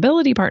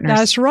 Accountability partners.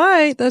 That's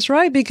right. That's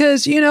right.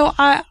 Because,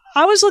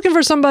 I was looking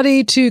for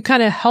somebody to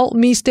kind of help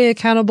me stay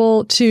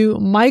accountable to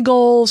my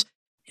goals.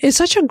 It's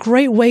such a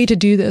great way to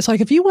do this.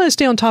 Like if you want to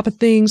stay on top of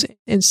things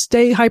and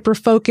stay hyper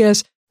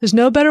focused, there's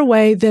no better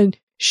way than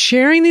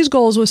sharing these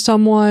goals with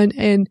someone.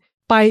 And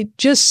by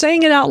just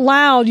saying it out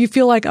loud, you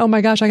feel like, oh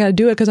my gosh, I got to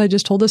do it because I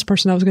just told this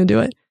person I was going to do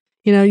it.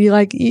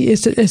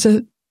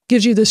 It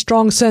gives you this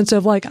strong sense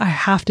of like, I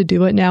have to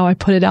do it now. I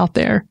put it out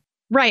there.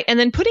 Right. And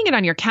then putting it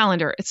on your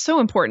calendar, it's so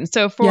important.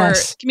 So for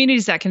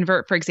Communities That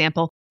Convert, for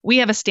example, we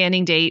have a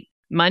standing date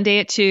Monday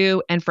at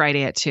 2 and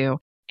Friday at 2.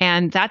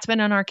 And that's been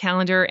on our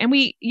calendar. And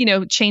we,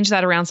 change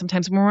that around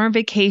sometimes when we're on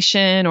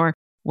vacation or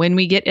when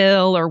we get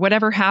ill or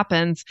whatever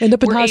happens, end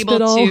up in we're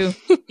hospital. able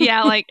to,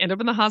 like end up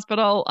in the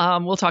hospital.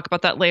 We'll talk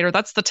about that later.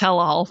 That's the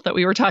tell-all that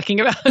we were talking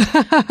about.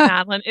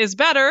 Madeline is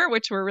better,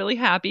 which we're really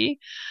happy.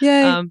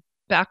 Yay.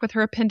 Back with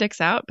her appendix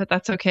out, but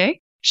that's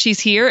okay. She's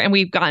here and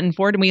we've gotten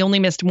forward and we only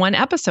missed one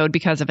episode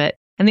because of it.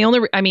 And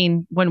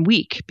 1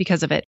 week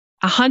because of it.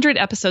 100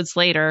 episodes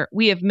later,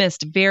 we have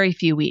missed very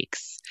few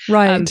weeks.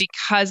 Right.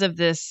 Because of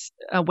this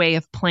way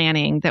of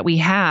planning that we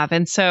have.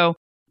 And so,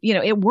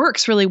 it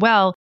works really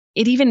well.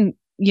 It even,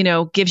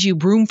 gives you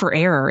room for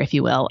error, if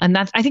you will. And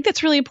I think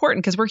that's really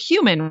important because we're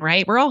human,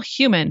 right? We're all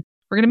human.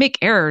 We're going to make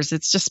errors.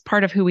 It's just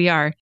part of who we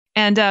are.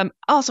 And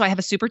also, I have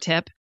a super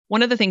tip.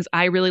 One of the things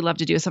I really love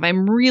to do is if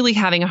I'm really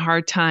having a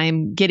hard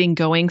time getting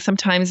going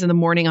sometimes in the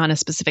morning on a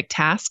specific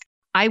task,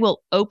 I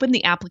will open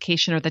the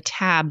application or the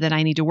tab that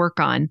I need to work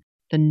on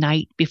the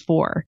night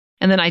before.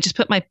 And then I just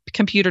put my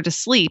computer to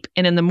sleep.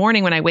 And in the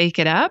morning when I wake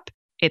it up,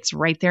 it's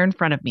right there in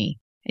front of me.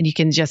 And you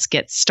can just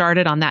get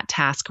started on that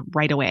task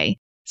right away.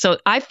 So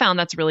I found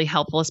that's really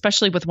helpful,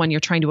 especially with one you're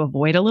trying to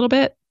avoid a little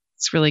bit.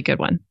 It's a really good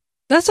one.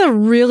 That's a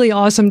really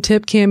awesome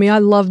tip, Cami. I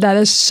love that.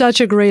 It's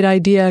such a great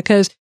idea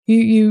because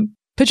you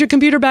put your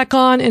computer back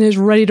on and it's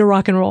ready to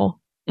rock and roll.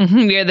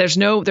 Mm-hmm. Yeah, there's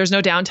no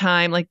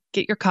downtime. Like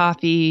get your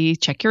coffee,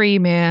 check your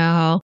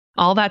email,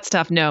 all that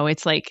stuff. No,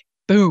 it's like,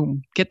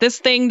 boom, get this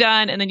thing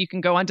done. And then you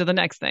can go on to the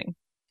next thing.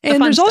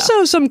 And there's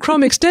also some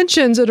Chrome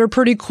extensions that are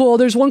pretty cool.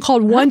 There's one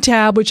called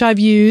OneTab, which I've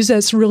used.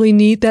 That's really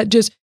neat.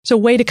 It's a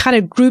way to kind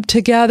of group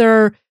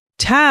together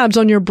tabs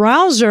on your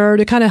browser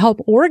to kind of help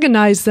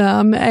organize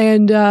them.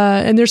 And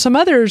there's some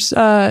others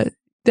that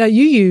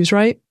you use,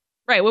 right?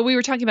 Right. Well, we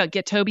were talking about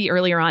Gitobi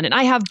earlier on, and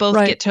I have both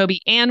Gitobi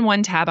and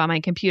OneTab on my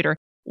computer.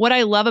 What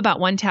I love about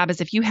OneTab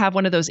is if you have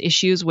one of those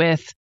issues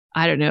with,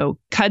 I don't know,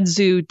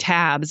 kudzu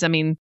tabs,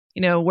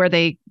 where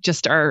they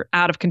just are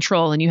out of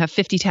control and you have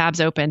 50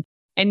 tabs open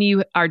and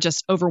you are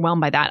just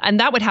overwhelmed by that. And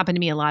that would happen to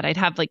me a lot. I'd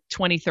have like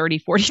 20, 30,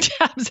 40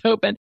 tabs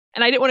open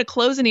and I didn't want to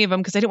close any of them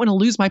because I didn't want to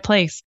lose my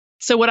place.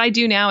 So what I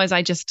do now is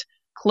I just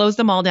close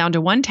them all down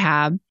to one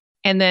tab.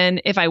 And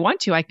then if I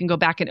want to, I can go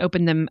back and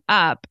open them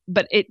up,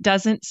 but it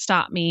doesn't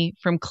stop me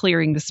from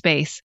clearing the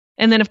space.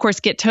 And then, of course,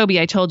 Gitobi,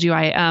 I told you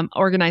I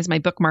organize my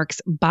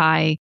bookmarks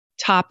by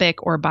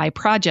topic or by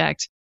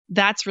project.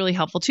 That's really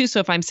helpful too. So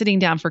if I'm sitting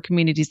down for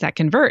Communities That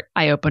Convert,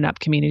 I open up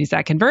Communities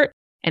That Convert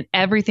and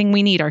everything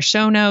we need, our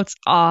show notes,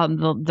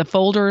 the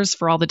folders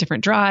for all the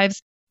different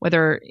drives,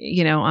 whether,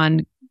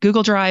 on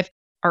Google Drive,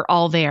 are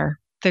all there.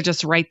 They're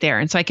just right there.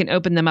 And so I can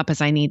open them up as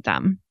I need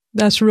them.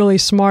 That's really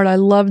smart. I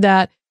love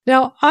that.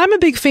 Now, I'm a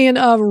big fan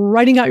of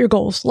writing out your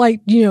goals,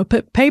 like,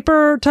 put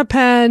paper to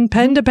pen,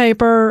 pen to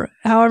paper,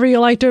 however you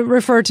like to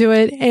refer to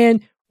it,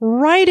 and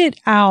write it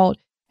out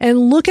and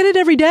look at it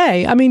every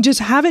day. Just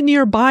have it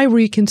nearby where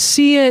you can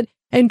see it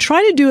and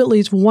try to do at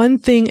least one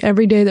thing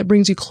every day that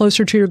brings you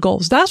closer to your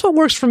goals. That's what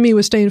works for me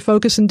with staying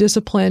focused and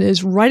disciplined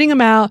is writing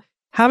them out,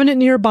 having it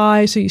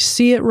nearby so you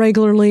see it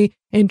regularly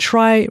and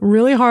try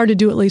really hard to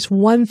do at least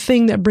one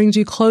thing that brings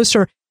you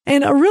closer.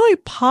 And a really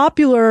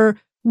popular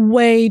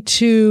way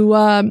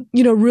to,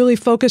 really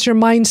focus your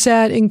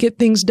mindset and get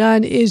things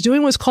done is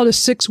doing what's called a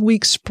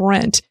 6-week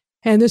sprint.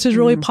 And this is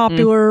really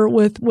popular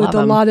with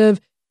a lot of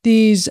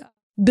these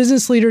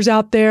business leaders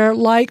out there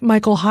like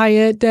Michael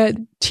Hyatt that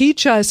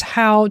teach us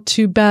how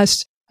to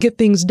best get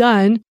things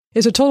done.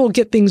 It's a total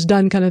get things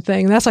done kind of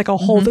thing. And that's like a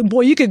whole thing.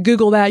 Boy, you could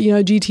Google that,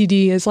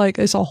 GTD is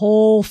it's a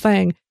whole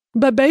thing.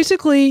 But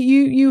basically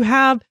you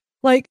have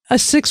like a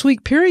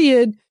 6-week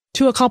period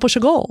to accomplish a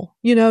goal.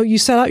 You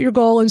set out your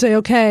goal and say,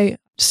 okay,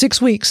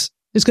 6 weeks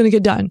is going to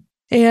get done.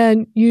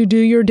 And you do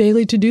your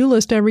daily to-do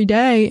list every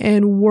day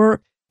and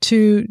work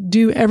to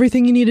do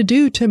everything you need to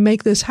do to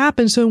make this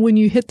happen. So when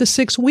you hit the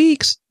 6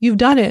 weeks, you've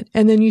done it.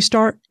 And then you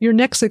start your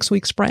next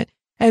 6-week sprint.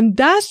 And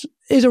that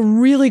is a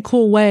really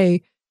cool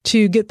way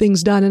to get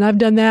things done. And I've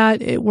done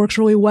that. It works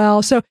really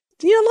well. So,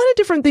 a lot of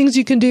different things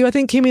you can do. I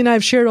think Kimmy and I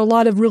have shared a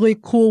lot of really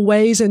cool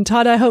ways. And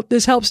Todd, I hope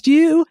this helps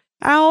you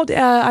out.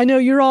 I know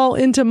you're all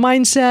into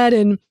mindset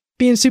and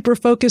being super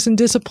focused and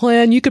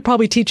disciplined. You could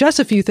probably teach us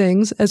a few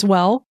things as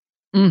well.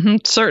 Mm-hmm.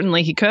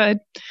 Certainly he could.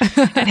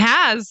 and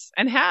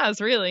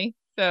has really.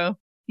 So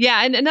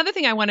yeah. And another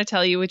thing I want to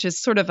tell you, which is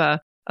sort of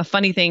a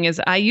funny thing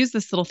is I use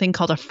this little thing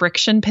called a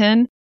friction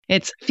pen.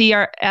 It's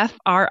Frixion.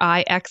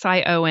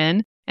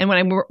 And when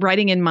I'm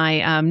writing in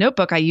my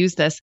notebook, I use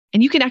this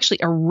and you can actually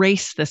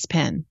erase this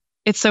pen.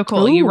 It's so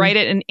cool. Ooh. You write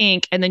it in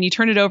ink and then you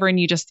turn it over and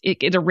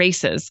it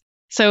erases.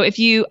 So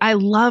I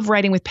love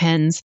writing with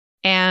pens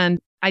and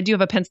I do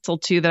have a pencil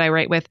too that I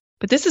write with,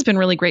 but this has been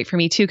really great for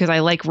me too, because I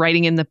like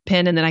writing in the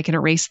pen and then I can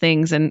erase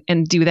things and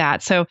do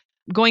that. So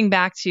going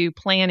back to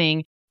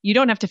planning, you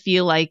don't have to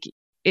feel like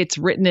it's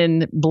written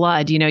in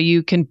blood.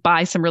 You can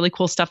buy some really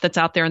cool stuff that's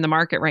out there in the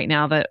market right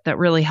now that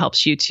really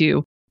helps you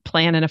to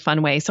plan in a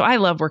fun way. So I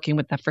love working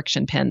with the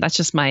friction pen. That's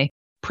just my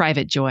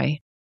private joy.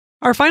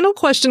 Our final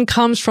question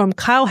comes from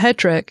Kyle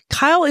Hetrick.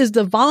 Kyle is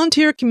the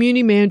volunteer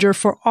community manager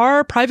for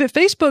our private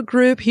Facebook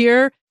group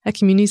here at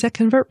Communities That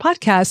Convert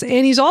podcast.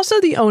 And he's also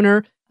the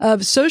owner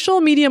of social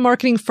media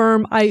marketing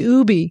firm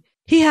iUbi.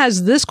 he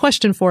has this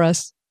question for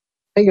us.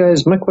 Hey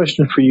guys, my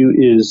question for you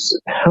is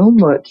how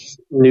much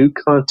new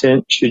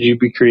content should you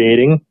be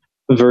creating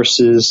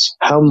versus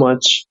how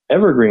much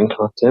evergreen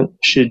content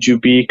should you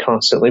be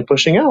constantly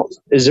pushing out?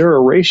 Is there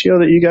a ratio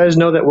that you guys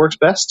know that works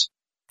best?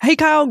 Hey,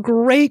 Kyle,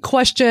 great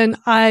question.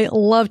 I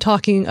love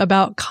talking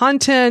about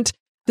content.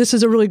 This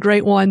is a really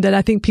great one that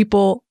I think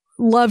people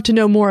love to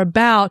know more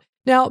about.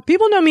 Now,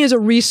 people know me as a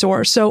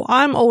resource, so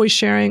I'm always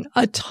sharing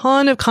a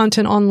ton of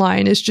content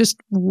online. It's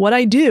just what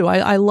I do.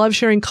 I love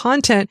sharing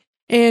content,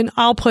 and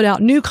I'll put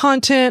out new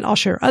content. I'll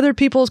share other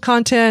people's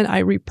content.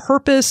 I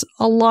repurpose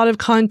a lot of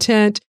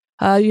content.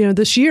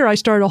 This year I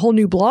started a whole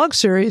new blog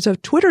series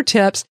of Twitter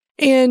tips,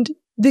 and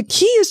the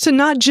key is to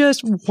not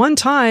just one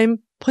time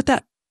put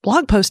that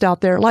blog post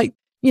out there like,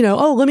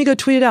 let me go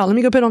tweet it out. Let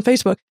me go put it on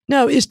Facebook.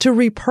 No, is to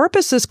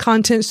repurpose this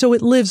content so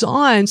it lives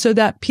on so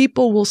that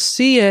people will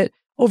see it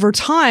over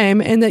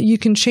time and that you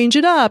can change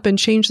it up and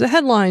change the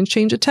headlines,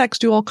 change the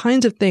text, do all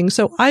kinds of things.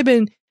 So I've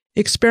been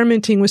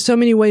experimenting with so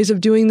many ways of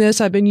doing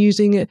this. I've been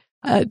using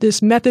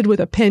this method with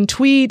a pinned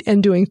tweet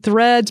and doing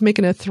threads,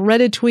 making a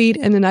threaded tweet,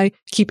 and then I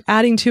keep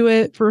adding to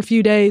it for a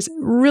few days,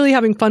 really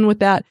having fun with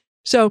that.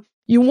 So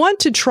you want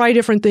to try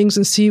different things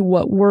and see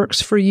what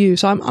works for you.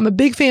 So I'm a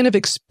big fan of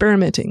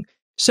experimenting.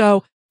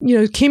 So,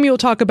 Kimmy will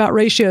talk about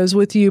ratios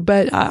with you,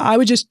 but I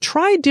would just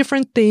try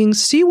different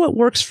things, see what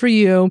works for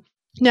you.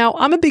 Now,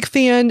 I'm a big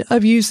fan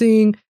of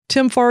using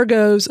Tim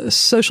Fargo's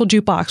Social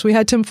Jukebox. We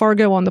had Tim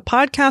Fargo on the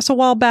podcast a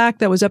while back.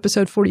 That was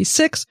episode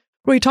 46,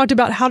 where he talked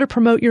about how to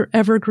promote your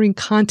evergreen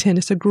content.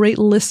 It's a great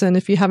listen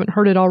if you haven't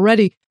heard it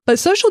already. But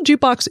Social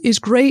Jukebox is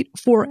great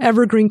for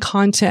evergreen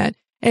content.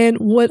 And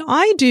what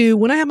I do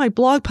when I have my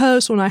blog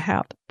posts, when I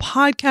have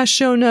podcast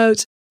show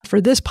notes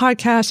for this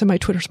podcast and my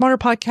Twitter Smarter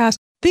podcast,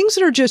 things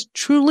that are just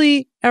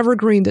truly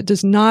evergreen, that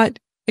does not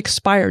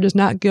expire, does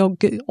not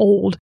get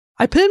old,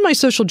 I put in my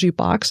Social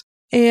Jukebox.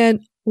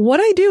 And what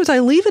I do is I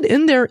leave it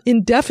in there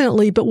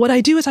indefinitely. But what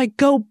I do is I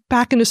go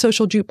back into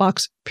Social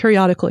Jukebox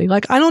periodically.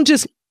 Like, I don't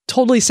just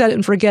totally set it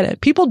and forget it.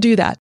 People do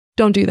that.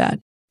 Don't do that.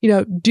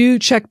 Do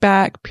check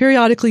back,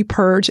 periodically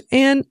purge,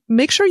 and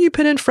make sure you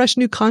put in fresh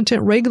new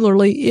content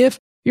regularly if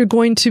you're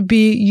going to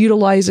be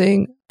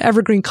utilizing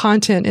evergreen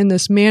content in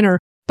this manner.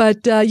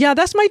 But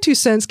that's my 2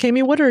 cents.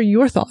 Kami, what are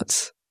your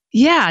thoughts?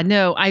 Yeah,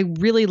 no, I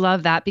really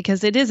love that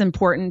because it is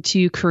important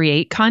to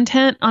create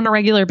content on a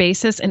regular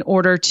basis in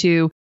order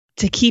to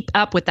keep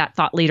up with that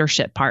thought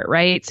leadership part,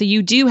 right? So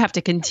you do have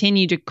to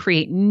continue to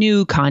create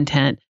new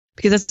content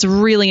because that's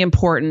really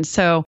important.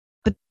 So,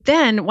 but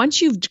then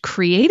once you've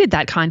created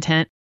that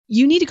content,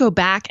 you need to go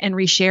back and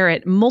reshare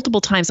it multiple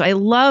times. So I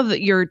love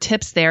your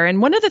tips there.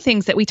 And one of the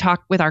things that we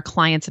talk with our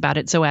clients about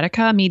at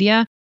Zoetica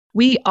Media,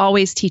 we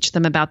always teach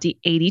them about the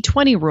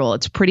 80-20 rule.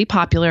 It's pretty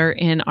popular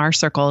in our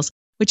circles,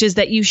 which is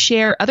that you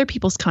share other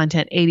people's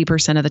content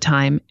 80% of the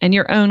time and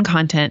your own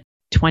content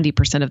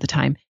 20% of the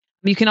time.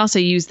 You can also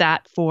use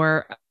that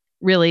for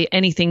really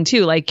anything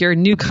too, like your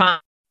new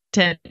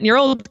content, your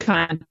old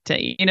content,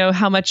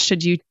 how much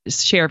should you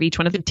share of each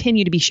one?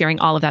 Continue to be sharing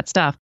all of that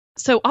stuff.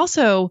 So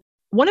also,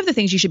 one of the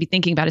things you should be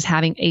thinking about is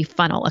having a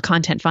funnel, a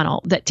content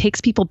funnel that takes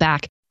people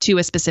back to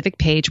a specific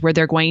page where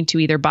they're going to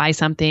either buy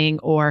something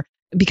or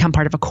become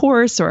part of a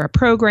course or a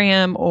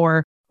program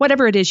or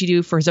whatever it is you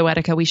do for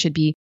Zoetica. We should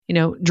be,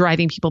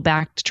 driving people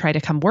back to try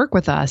to come work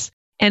with us.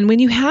 And when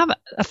you have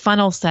a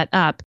funnel set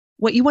up,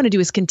 what you want to do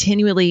is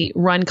continually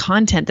run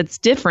content that's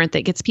different,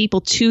 that gets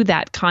people to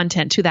that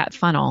content, to that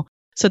funnel,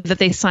 so that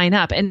they sign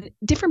up. And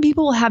different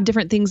people will have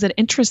different things that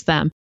interest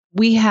them.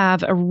 We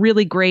have a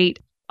really great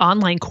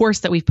online course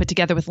that we've put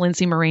together with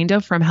Lindsay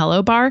Miranda from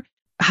Hello Bar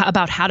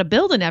about how to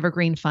build an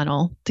evergreen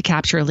funnel to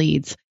capture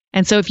leads.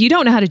 And so if you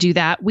don't know how to do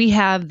that, we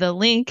have the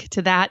link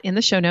to that in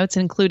the show notes,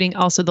 including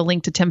also the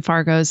link to Tim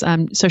Fargo's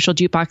Social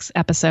Jukebox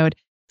episode.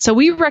 So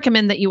we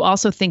recommend that you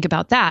also think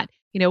about that.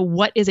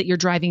 What is it you're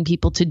driving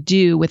people to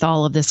do with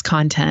all of this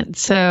content?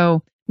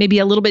 So maybe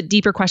a little bit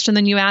deeper question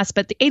than you asked,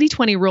 but the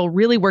 80-20 rule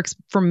really works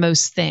for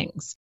most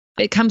things.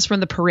 It comes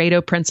from the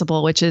Pareto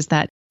principle, which is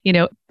that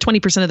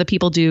 20% of the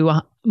people do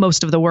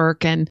most of the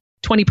work and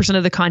 20%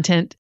 of the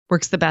content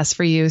works the best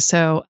for you.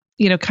 So,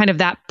 kind of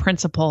that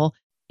principle,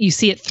 you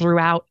see it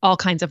throughout all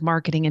kinds of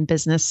marketing and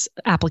business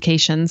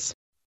applications.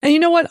 And you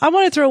know what? I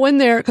want to throw in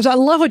there because I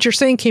love what you're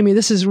saying, Kami.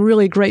 This is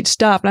really great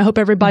stuff. And I hope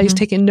everybody's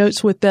taking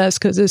notes with this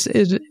because this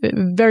is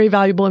very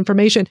valuable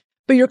information.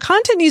 But your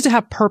content needs to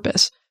have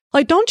purpose.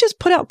 Like, don't just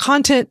put out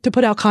content to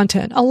put out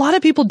content. A lot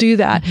of people do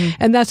that.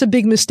 And that's a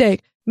big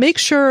mistake. Make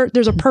sure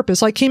there's a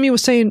purpose. Like Kami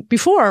was saying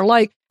before,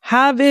 like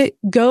have it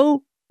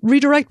go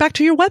redirect back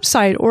to your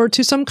website or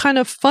to some kind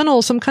of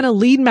funnel, some kind of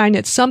lead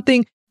magnet,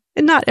 something.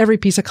 And not every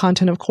piece of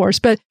content, of course,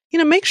 but,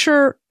 make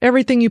sure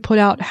everything you put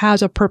out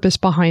has a purpose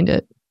behind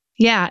it.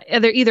 Yeah.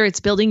 Either it's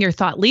building your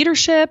thought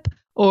leadership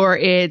or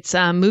it's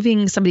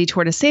moving somebody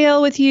toward a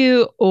sale with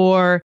you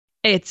or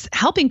it's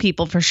helping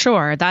people for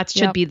sure. That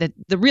should be the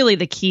really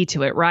the key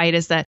to it, right?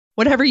 Is that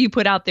whatever you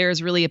put out there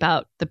is really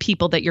about the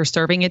people that you're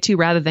serving it to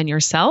rather than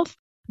yourself.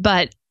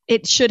 But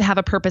it should have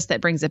a purpose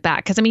that brings it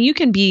back. Because you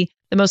can be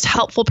the most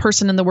helpful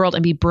person in the world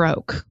and be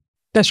broke.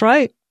 That's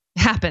right.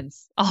 It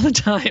happens all the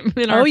time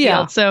in our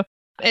field. So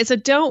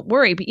don't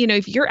worry. But,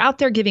 if you're out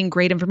there giving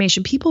great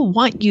information, people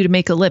want you to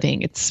make a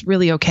living. It's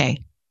really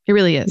okay. It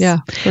really is. Yeah,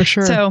 for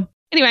sure. So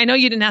anyway, I know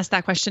you didn't ask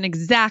that question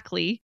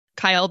exactly,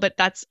 Kyle, but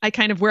that's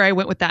kind of where I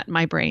went with that in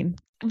my brain.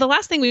 The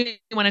last thing we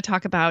want to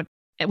talk about,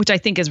 which I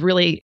think is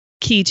really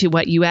key to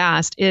what you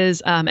asked,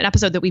 is an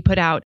episode that we put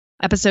out,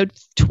 episode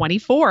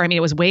 24. I mean,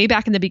 it was way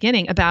back in the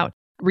beginning about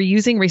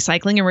reusing,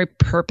 recycling, and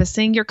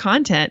repurposing your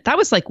content. That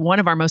was like one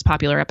of our most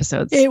popular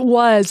episodes. It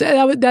was.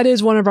 That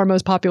is one of our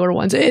most popular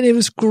ones. It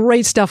was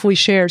great stuff we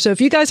shared. So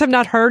if you guys have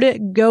not heard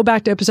it, go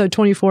back to episode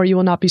 24. You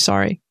will not be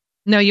sorry.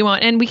 No, you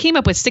won't. And we came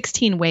up with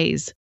 16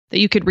 ways that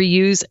you could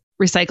reuse,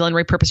 recycle, and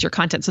repurpose your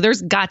content. So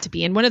there's got to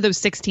be, in one of those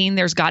 16,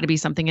 there's got to be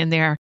something in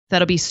there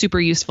that'll be super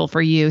useful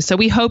for you. So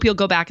we hope you'll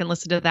go back and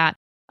listen to that.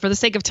 For the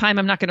sake of time,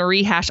 I'm not going to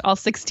rehash all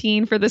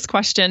 16 for this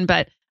question,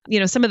 but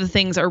some of the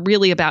things are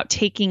really about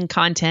taking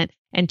content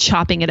and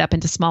chopping it up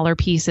into smaller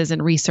pieces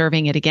and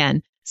reserving it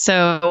again.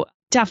 So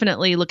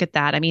definitely look at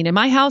that. I mean, in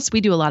my house,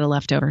 we do a lot of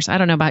leftovers. I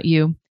don't know about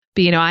you,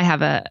 but I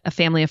have a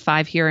family of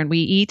 5 here, and we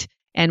eat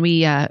and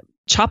we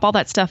chop all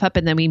that stuff up,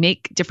 and then we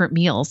make different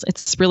meals.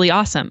 It's really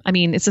awesome. I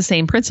mean, it's the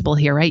same principle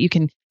here, right? You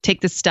can take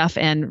this stuff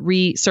and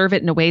reserve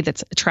it in a way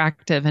that's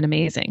attractive and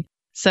amazing.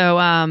 So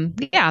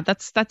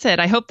that's it.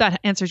 I hope that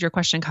answers your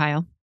question,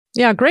 Kyle.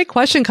 Yeah, great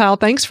question, Kyle.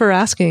 Thanks for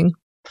asking.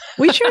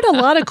 We shared a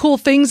lot of cool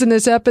things in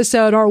this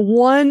episode, our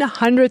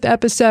 100th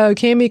episode.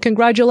 Cami,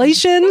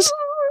 congratulations.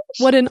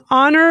 What an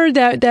honor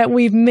that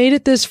we've made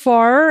it this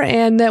far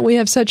and that we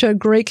have such a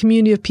great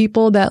community of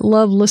people that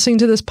love listening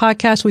to this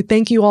podcast. We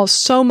thank you all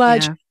so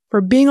much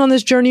for being on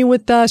this journey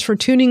with us, for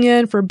tuning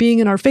in, for being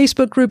in our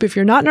Facebook group. If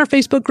you're not in our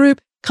Facebook group,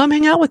 come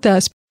hang out with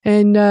us.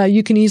 And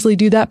you can easily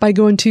do that by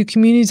going to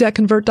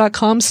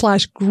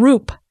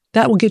communitiesthatconvert.com/group.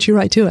 That will get you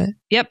right to it.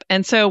 Yep.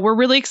 And so we're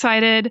really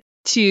excited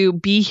to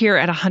be here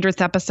at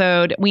 100th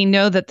episode. We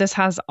know that this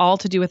has all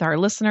to do with our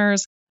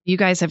listeners. You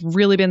guys have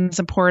really been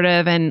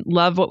supportive and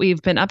love what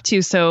we've been up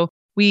to. So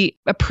we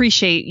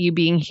appreciate you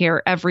being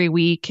here every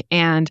week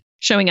and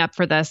showing up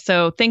for this.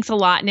 So thanks a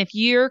lot. And if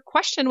your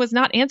question was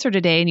not answered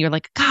today and you're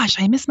like, gosh,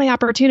 I missed my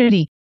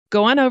opportunity,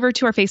 go on over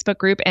to our Facebook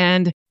group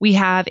and we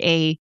have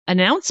a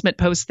announcement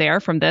post there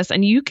from this.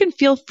 And you can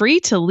feel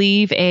free to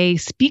leave a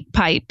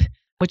SpeakPipe,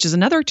 which is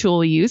another tool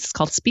we use. It's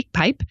called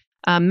SpeakPipe.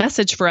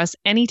 Message for us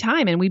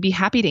anytime, and we'd be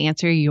happy to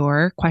answer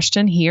your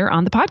question here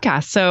on the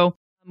podcast. So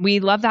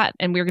we love that,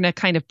 and we're going to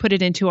kind of put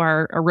it into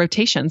our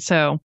rotation.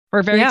 So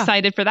we're very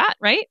excited for that,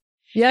 right?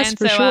 Yes, and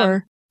for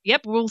sure.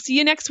 Yep, we'll see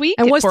you next week.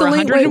 And what's the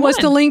link? Wait,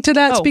 what's the link to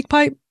that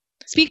SpeakPipe?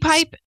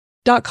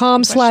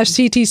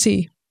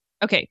 SpeakPipe.com/CTC.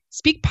 Okay,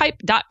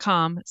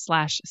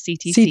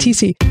 SpeakPipe.com/CTC.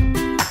 CTC.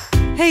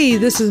 Hey,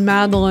 this is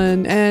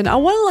Madeline, and I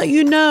want to let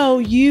you know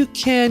you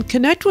can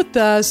connect with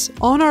us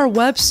on our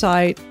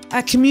website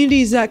at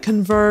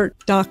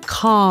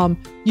communitiesthatconvert.com.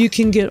 You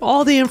can get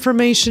all the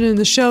information in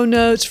the show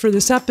notes for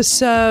this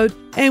episode,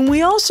 and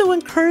we also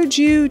encourage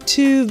you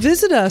to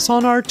visit us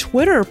on our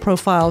Twitter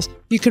profiles.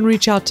 You can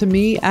reach out to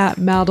me at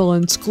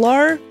Madeline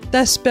Sklar.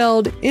 That's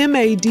spelled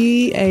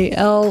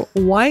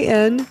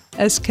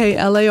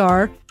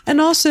MADALYNSKLAR,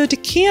 and also to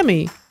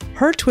Cami.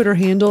 Her Twitter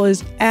handle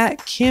is at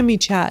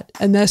CamiChat,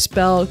 and that's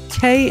spelled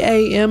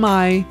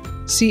KAMICHAT.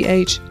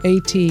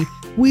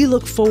 We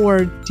look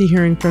forward to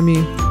hearing from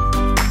you.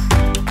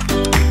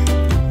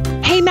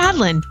 Hey,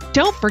 Madeline,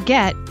 don't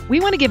forget, we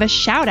want to give a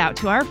shout out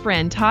to our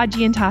friend Todd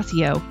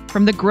Giantasio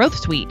from the Growth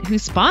Suite, who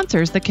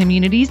sponsors the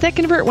Communities That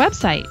Convert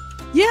website.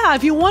 Yeah,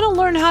 if you want to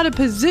learn how to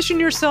position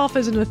yourself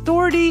as an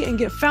authority and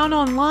get found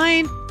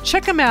online,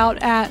 check them out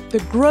at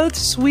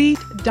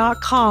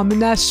thegrowthsuite.com,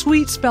 and that's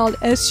suite spelled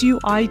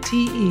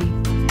SUITE.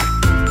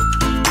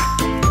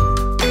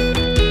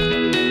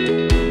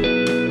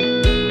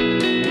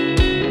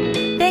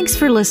 Thanks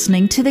for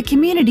listening to the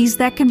Communities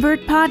That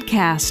Convert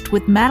podcast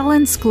with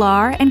Madeline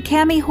Sklar and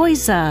Cami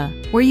Hoyza,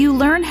 where you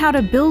learn how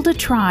to build a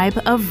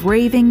tribe of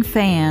raving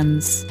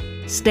fans.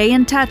 Stay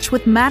in touch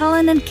with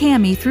Madeline and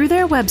Cami through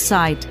their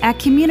website at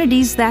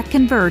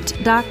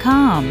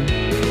communitiesthatconvert.com.